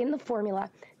that's in the formula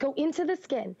go into the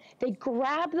skin. They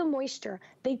grab the moisture,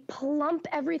 they plump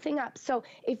everything up. So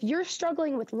if you're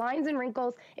struggling with lines and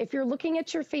wrinkles, if you're looking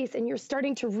at your face and you're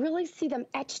starting to really see them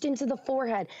etched into the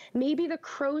forehead, maybe the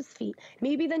crow's feet,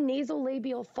 maybe the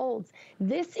nasolabial folds,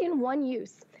 this in one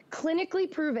use, clinically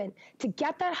proven to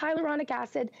get that hyaluronic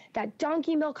acid, that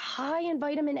donkey milk high in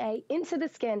vitamin A into the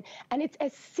skin. And it's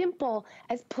as simple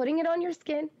as putting it on your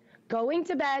skin, going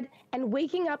to bed, and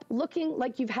waking up looking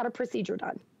like you've had a procedure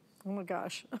done. Oh my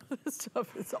gosh, this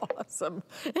stuff is awesome.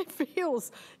 It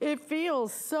feels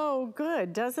so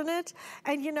good, doesn't it?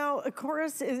 And you know,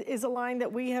 Chorus is a line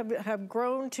that we have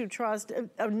grown to trust,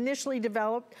 initially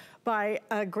developed by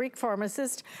a Greek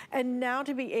pharmacist, and now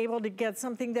to be able to get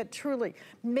something that truly,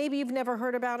 maybe you've never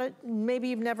heard about it, maybe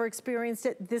you've never experienced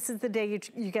it, this is the day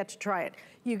you get to try it.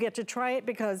 You get to try it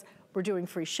because we're doing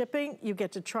free shipping. You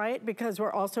get to try it because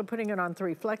we're also putting it on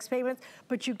 3 flex payments,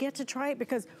 but you get to try it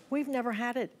because we've never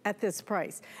had it at this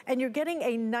price. And you're getting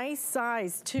a nice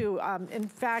size too. In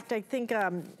fact, I think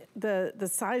the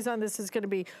size on this is gonna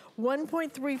be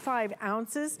 1.35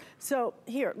 ounces. So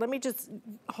here, let me just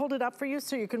hold it up for you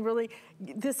so you can really,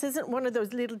 this isn't one of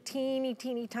those little teeny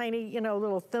tiny, you know,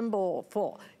 little thimble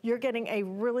full. You're getting a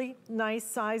really nice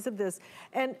size of this.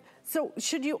 And so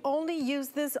should you only use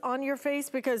this on your face?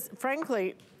 Because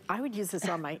frankly, I would use this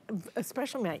on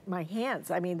especially my hands.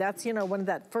 I mean, that's, you know, one of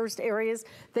that first areas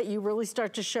that you really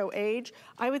start to show age.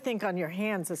 I would think on your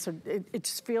hands, it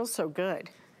just feels so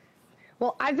good.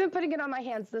 Well, I've been putting it on my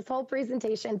hands this whole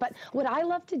presentation, but what I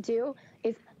love to do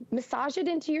is massage it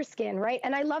into your skin, right?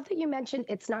 And I love that you mentioned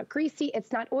it's not greasy,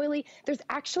 it's not oily. There's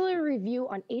actually a review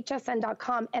on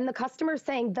hsn.com and the customer's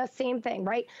saying the same thing,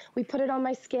 right? We put it on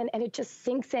my skin and it just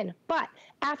sinks in. But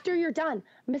after you're done,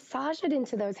 massage it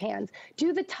into those hands.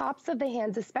 Do the tops of the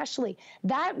hands especially.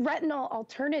 That retinol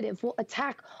alternative will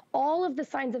attack all of the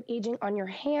signs of aging on your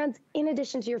hands in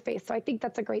addition to your face. So I think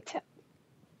that's a great tip.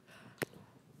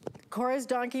 Cora's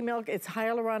Donkey Milk, it's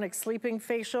hyaluronic sleeping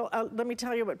facial. Let me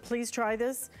tell you what, please try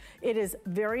this. It is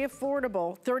very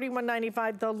affordable,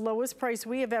 $31.95, the lowest price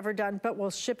we have ever done, but we'll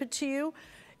ship it to you.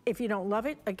 If you don't love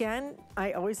it, again,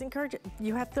 I always encourage it.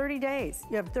 You have 30 days.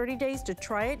 You have 30 days to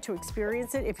try it, to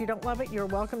experience it. If you don't love it, you're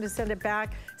welcome to send it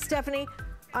back. Stephanie,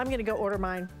 I'm gonna go order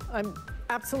mine. I'm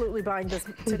absolutely buying this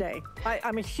today.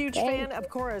 I'm a huge fan of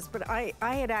Cora's, but I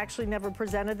had actually never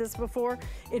presented this before.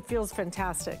 It feels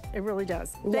fantastic. It really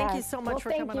does. Yes. Thank you so much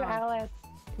for coming on. Thank you, Alice.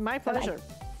 My pleasure.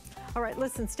 All right,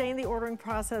 listen, stay in the ordering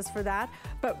process for that.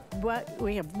 But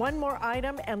we have one more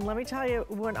item, and let me tell you,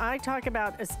 when I talk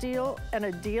about a steal and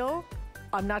a deal,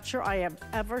 I'm not sure I have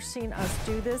ever seen us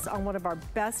do this on one of our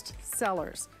best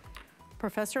sellers.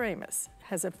 Professor Amos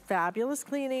has a fabulous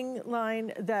cleaning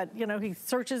line that, you know, he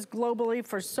searches globally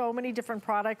for so many different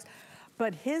products,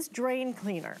 but his drain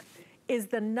cleaner is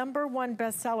the #1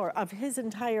 bestseller of his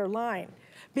entire line.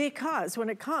 Because when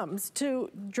it comes to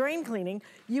drain cleaning,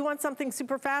 you want something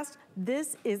super fast,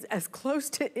 this is as close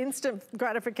to instant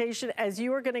gratification as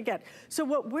you are gonna get. So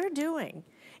what we're doing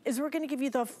is we're gonna give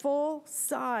you the full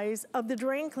size of the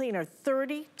drain cleaner,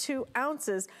 32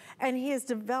 ounces, and he has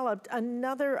developed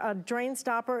another drain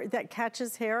stopper that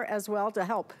catches hair as well to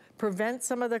help prevent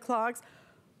some of the clogs.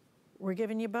 We're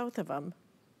giving you both of them,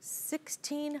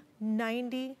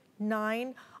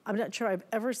 $16.99. I'm not sure I've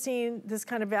ever seen this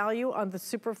kind of value on the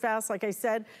super fast. Like I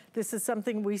said, this is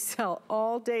something we sell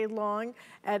all day long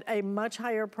at a much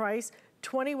higher price.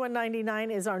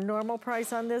 $21.99 is our normal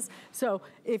price on this. So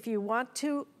if you want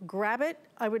to grab it,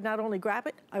 I would not only grab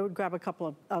it, I would grab a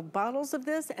couple of bottles of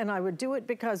this, and I would do it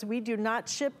because we do not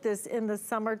ship this in the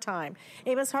summertime.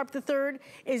 Amos Harp III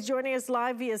is joining us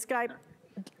live via Skype.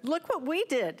 Look what we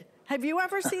did. Have you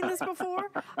ever seen this before?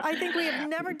 I think we have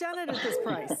never done it at this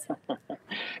price.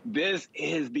 This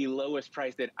is the lowest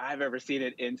price that I've ever seen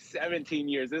it in 17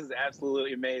 years. This is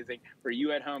absolutely amazing. For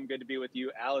you at home, good to be with you.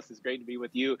 Alice, it's great to be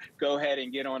with you. Go ahead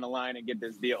and get on the line and get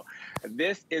this deal.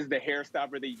 This is the hair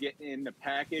stopper that you get in the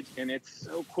package, and it's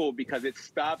so cool because it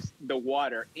stops the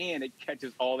water and it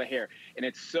catches all the hair. And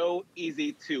it's so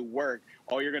easy to work.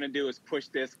 All you're gonna do is push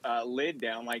this lid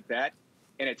down like that,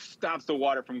 and it stops the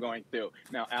water from going through.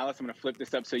 Now, Alice, I'm gonna flip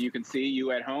this up so you can see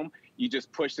you at home. You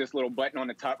just push this little button on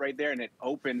the top right there, and it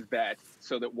opens that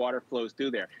so that water flows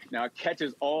through there. Now, it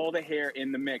catches all the hair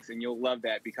in the mix, and you'll love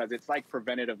that because it's like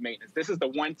preventative maintenance. This is the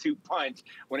 1-2 punch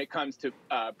when it comes to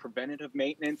preventative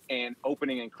maintenance and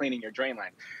opening and cleaning your drain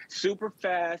line. Super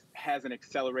Fast has an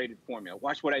accelerated formula.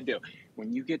 Watch what I do.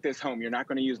 When you get this home, you're not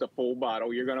gonna use the full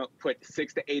bottle. You're gonna put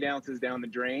 6 to 8 ounces down the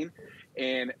drain,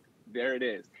 and there it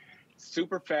is.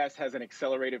 Superfast has an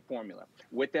accelerated formula.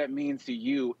 What that means to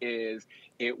you is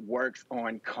it works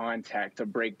on contact to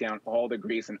break down all the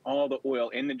grease and all the oil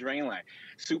in the drain line.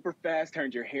 Superfast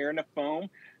turns your hair into foam.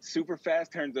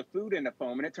 Superfast turns the food into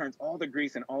foam, and it turns all the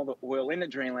grease and all the oil in the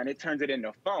drain line. It turns it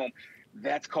into foam.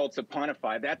 That's called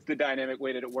saponify. That's the dynamic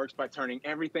way that it works, by turning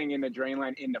everything in the drain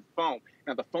line into foam.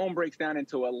 Now, the foam breaks down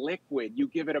into a liquid. You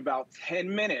give it about 10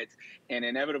 minutes, and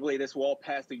inevitably this will all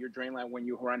pass through your drain line when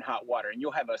you run hot water, and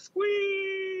you'll have a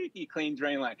squeaky clean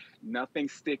drain line. Nothing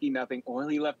sticky, nothing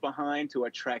oily left behind to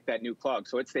attract that new clog,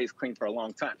 so it stays clean for a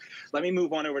long time. Let me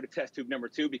move on over to test tube number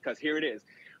 2, because here it is.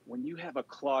 When you have a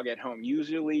clog at home,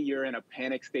 usually you're in a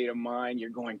panic state of mind. You're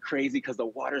going crazy because the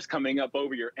water's coming up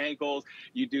over your ankles.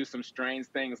 You do some strange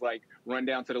things like run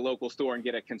down to the local store and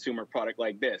get a consumer product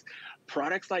like this.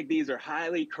 Products like these are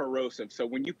highly corrosive. So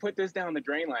when you put this down the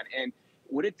drain line, and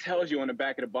what it tells you on the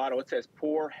back of the bottle, it says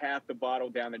pour half the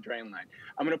bottle down the drain line.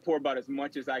 I'm going to pour about as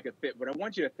much as I could fit, but I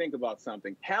want you to think about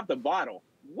something. Half the bottle.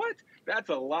 What? That's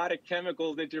a lot of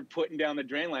chemicals that you're putting down the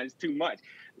drain line. It's too much.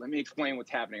 Let me explain what's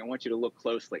happening. I want you to look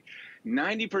closely.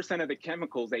 90% of the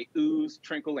chemicals, they ooze,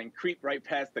 trickle, and creep right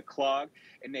past the clog,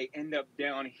 and they end up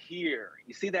down here.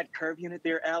 You see that curve unit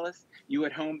there, Alice? You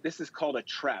at home? This is called a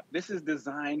trap. This is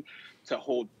designed to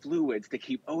hold fluids, to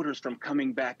keep odors from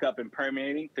coming back up and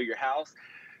permeating through your house.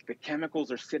 The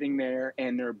chemicals are sitting there,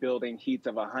 and they're building heats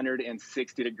of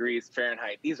 160 degrees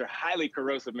Fahrenheit. These are highly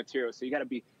corrosive materials, so you got to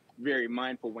be very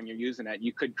mindful when you're using that.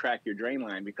 You could crack your drain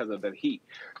line because of the heat.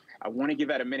 I want to give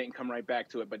that a minute and come right back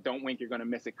to it, but don't wink, you're going to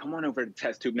miss it. Come on over to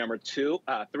test tube number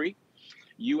 3.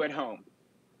 You at home,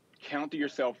 count to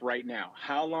yourself right now.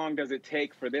 How long does it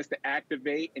take for this to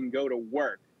activate and go to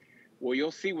work? Well,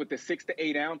 you'll see with the 6 to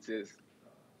 8 ounces,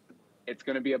 it's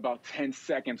going to be about 10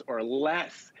 seconds or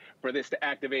less for this to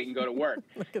activate and go to work.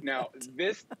 Now,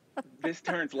 this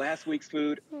turns last week's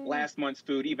food, last month's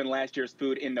food, even last year's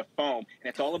food into foam. And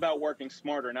it's all about working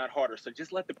smarter, not harder. So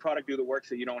just let the product do the work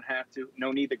so you don't have to.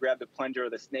 No need to grab the plunger or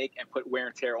the snake and put wear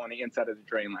and tear on the inside of the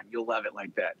drain line. You'll love it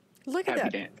like that. Look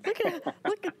at that.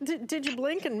 Look at, did you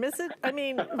blink and miss it? I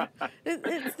mean,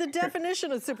 it's the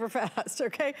definition of super fast,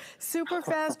 okay? Super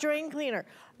fast drain cleaner.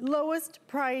 Lowest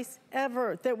price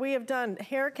ever that we have done.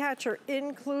 Hair catcher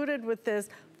included with this.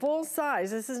 Full size.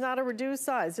 This is not a reduced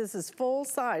size. This is full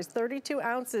size. 32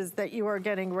 ounces that you are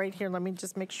getting right here. Let me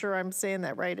just make sure I'm saying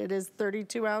that right. It is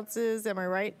 32 ounces. Am I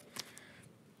right?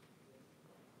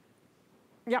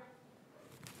 Yep.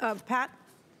 Pat?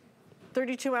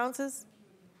 32 ounces?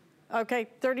 Okay,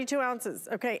 32 ounces,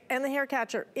 okay, and the hair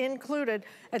catcher included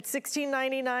at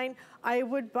 $16.99. I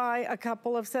would buy a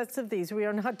couple of sets of these. We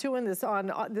are not doing this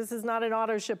on, this is not an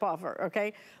auto ship offer,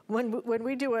 okay? When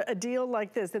we do a deal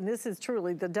like this, and this is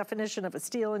truly the definition of a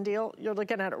steal and deal, you're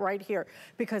looking at it right here,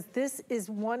 because this is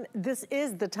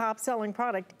the top selling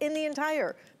product in the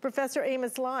entire Professor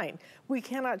Amos line. We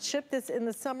cannot ship this in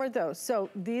the summer though, so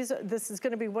this is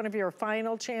gonna be one of your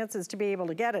final chances to be able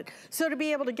to get it. So to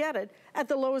be able to get it at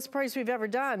the lowest price we've ever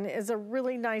done is a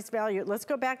really nice value. Let's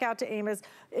go back out to Amos.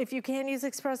 If you can use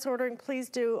express ordering, please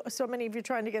do. So many of you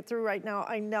trying to get through right now.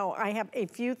 I know I have a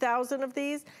few thousand of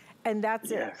these, and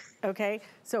that's it, okay?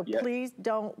 So please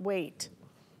don't wait.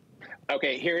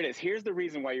 Okay, here it is. Here's the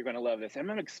reason why you're going to love this. I'm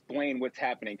going to explain what's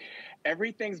happening.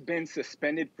 Everything's been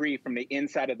suspended free from the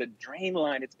inside of the drain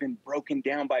line. It's been broken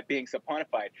down by being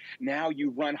saponified. Now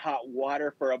you run hot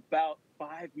water for about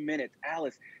 5 minutes.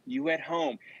 Alice, you at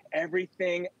home,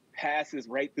 everything passes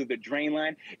right through the drain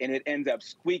line, and it ends up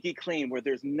squeaky clean, where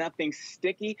there's nothing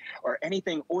sticky or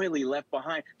anything oily left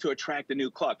behind to attract a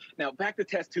new clog. Now, back to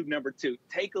test tube number 2.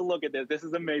 Take a look at this. This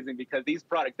is amazing, because these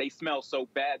products, they smell so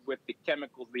bad with the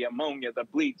chemicals, the ammonia, the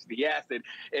bleach, the acid.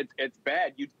 It's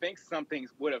bad. You'd think something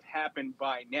would have happened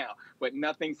by now, but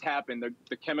nothing's happened.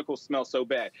 The chemicals smell so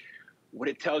bad. What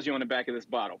it tells you on the back of this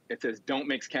bottle, it says don't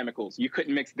mix chemicals. You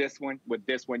couldn't mix this one with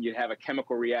this one. You'd have a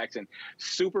chemical reaction.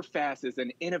 Super Fast is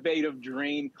an innovative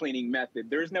drain cleaning method.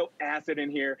 There's no acid in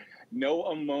here, no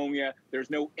ammonia, there's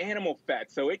no animal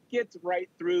fat. So it gets right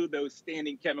through those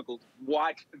standing chemicals.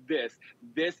 Watch this.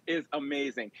 This is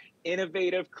amazing.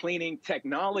 Innovative cleaning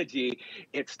technology.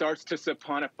 It starts to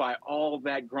saponify all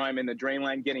that grime in the drain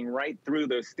line, getting right through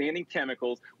those standing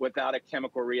chemicals without a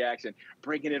chemical reaction,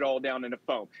 breaking it all down into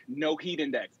foam. No heat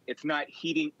index. It's not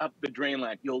heating up the drain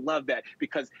line. You'll love that,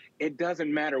 because it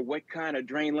doesn't matter what kind of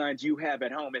drain lines you have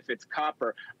at home. If it's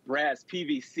copper, brass,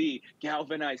 PVC,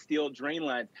 galvanized steel drain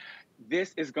lines,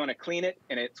 this is going to clean it,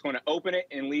 and it's going to open it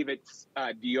and leave it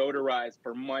deodorized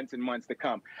for months and months to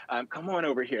come. Come on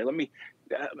over here.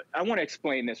 I want to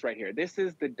explain this right here. This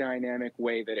is the dynamic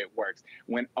way that it works.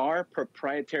 When our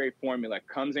proprietary formula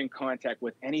comes in contact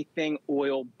with anything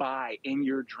oil by in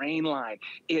your drain line,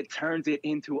 it turns it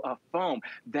into a foam.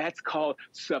 That's called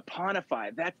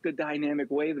saponify. That's the dynamic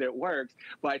way that it works,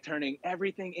 by turning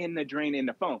everything in the drain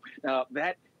into foam. Now,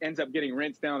 that ends up getting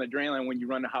rinsed down the drain line when you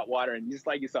run the hot water, and just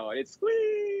like you saw, it's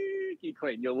squeaky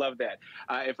clean. You'll love that.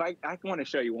 If I want to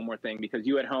show you one more thing, because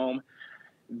you at home,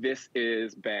 this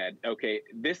is bad. Okay,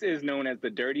 this is known as the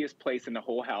dirtiest place in the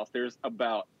whole house. There's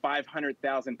about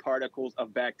 500,000 particles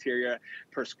of bacteria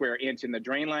per square inch in the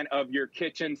drain line of your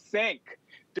kitchen sink.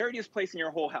 Dirtiest place in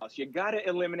your whole house. You got to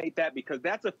eliminate that, because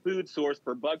that's a food source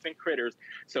for bugs and critters.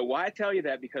 So why I tell you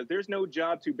that? Because there's no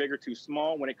job too big or too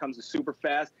small when it comes to super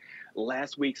fast.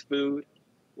 Last week's food,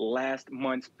 last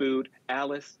month's food,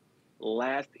 Alice,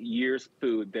 last year's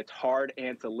food that's hard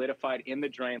and solidified in the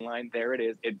drain line. There it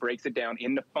is. It breaks it down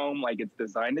into foam like it's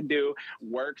designed to do.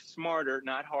 Work smarter,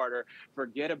 not harder.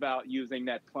 Forget about using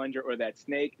that plunger or that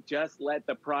snake. Just let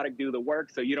the product do the work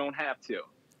so you don't have to.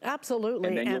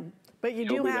 Absolutely. But you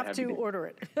do have to order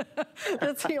it.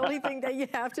 That's the only thing that you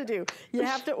have to do. You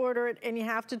have to order it, and you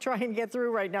have to try and get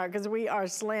through right now, because we are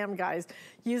slammed, guys.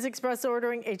 Use express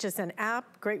ordering, HSN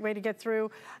app, great way to get through.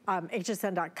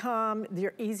 HSN.com,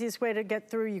 your easiest way to get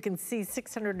through. You can see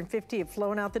 650 have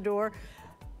flown out the door.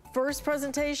 First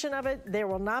presentation of it, there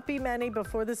will not be many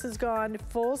before this is gone.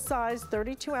 Full size,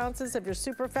 32 ounces of your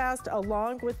super fast,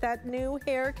 along with that new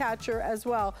hair catcher as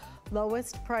well.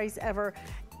 Lowest price ever.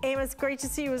 Amos, great to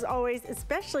see you as always,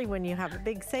 especially when you have a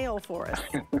big sale for us.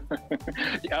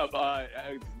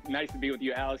 Nice to be with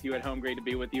you, Alice. You at home, great to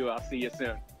be with you. I'll see you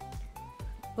soon.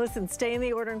 Listen, stay in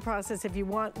the ordering process if you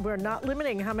want. We're not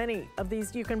limiting how many of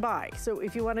these you can buy. So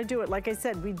if you want to do it, like I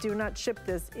said, we do not ship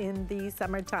this in the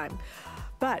summertime.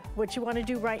 But what you want to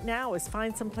do right now is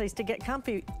find some place to get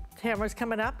comfy. Tamara's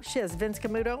coming up. She has Vince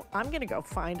Camuto. I'm going to go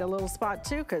find a little spot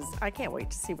too, because I can't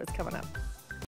wait to see what's coming up.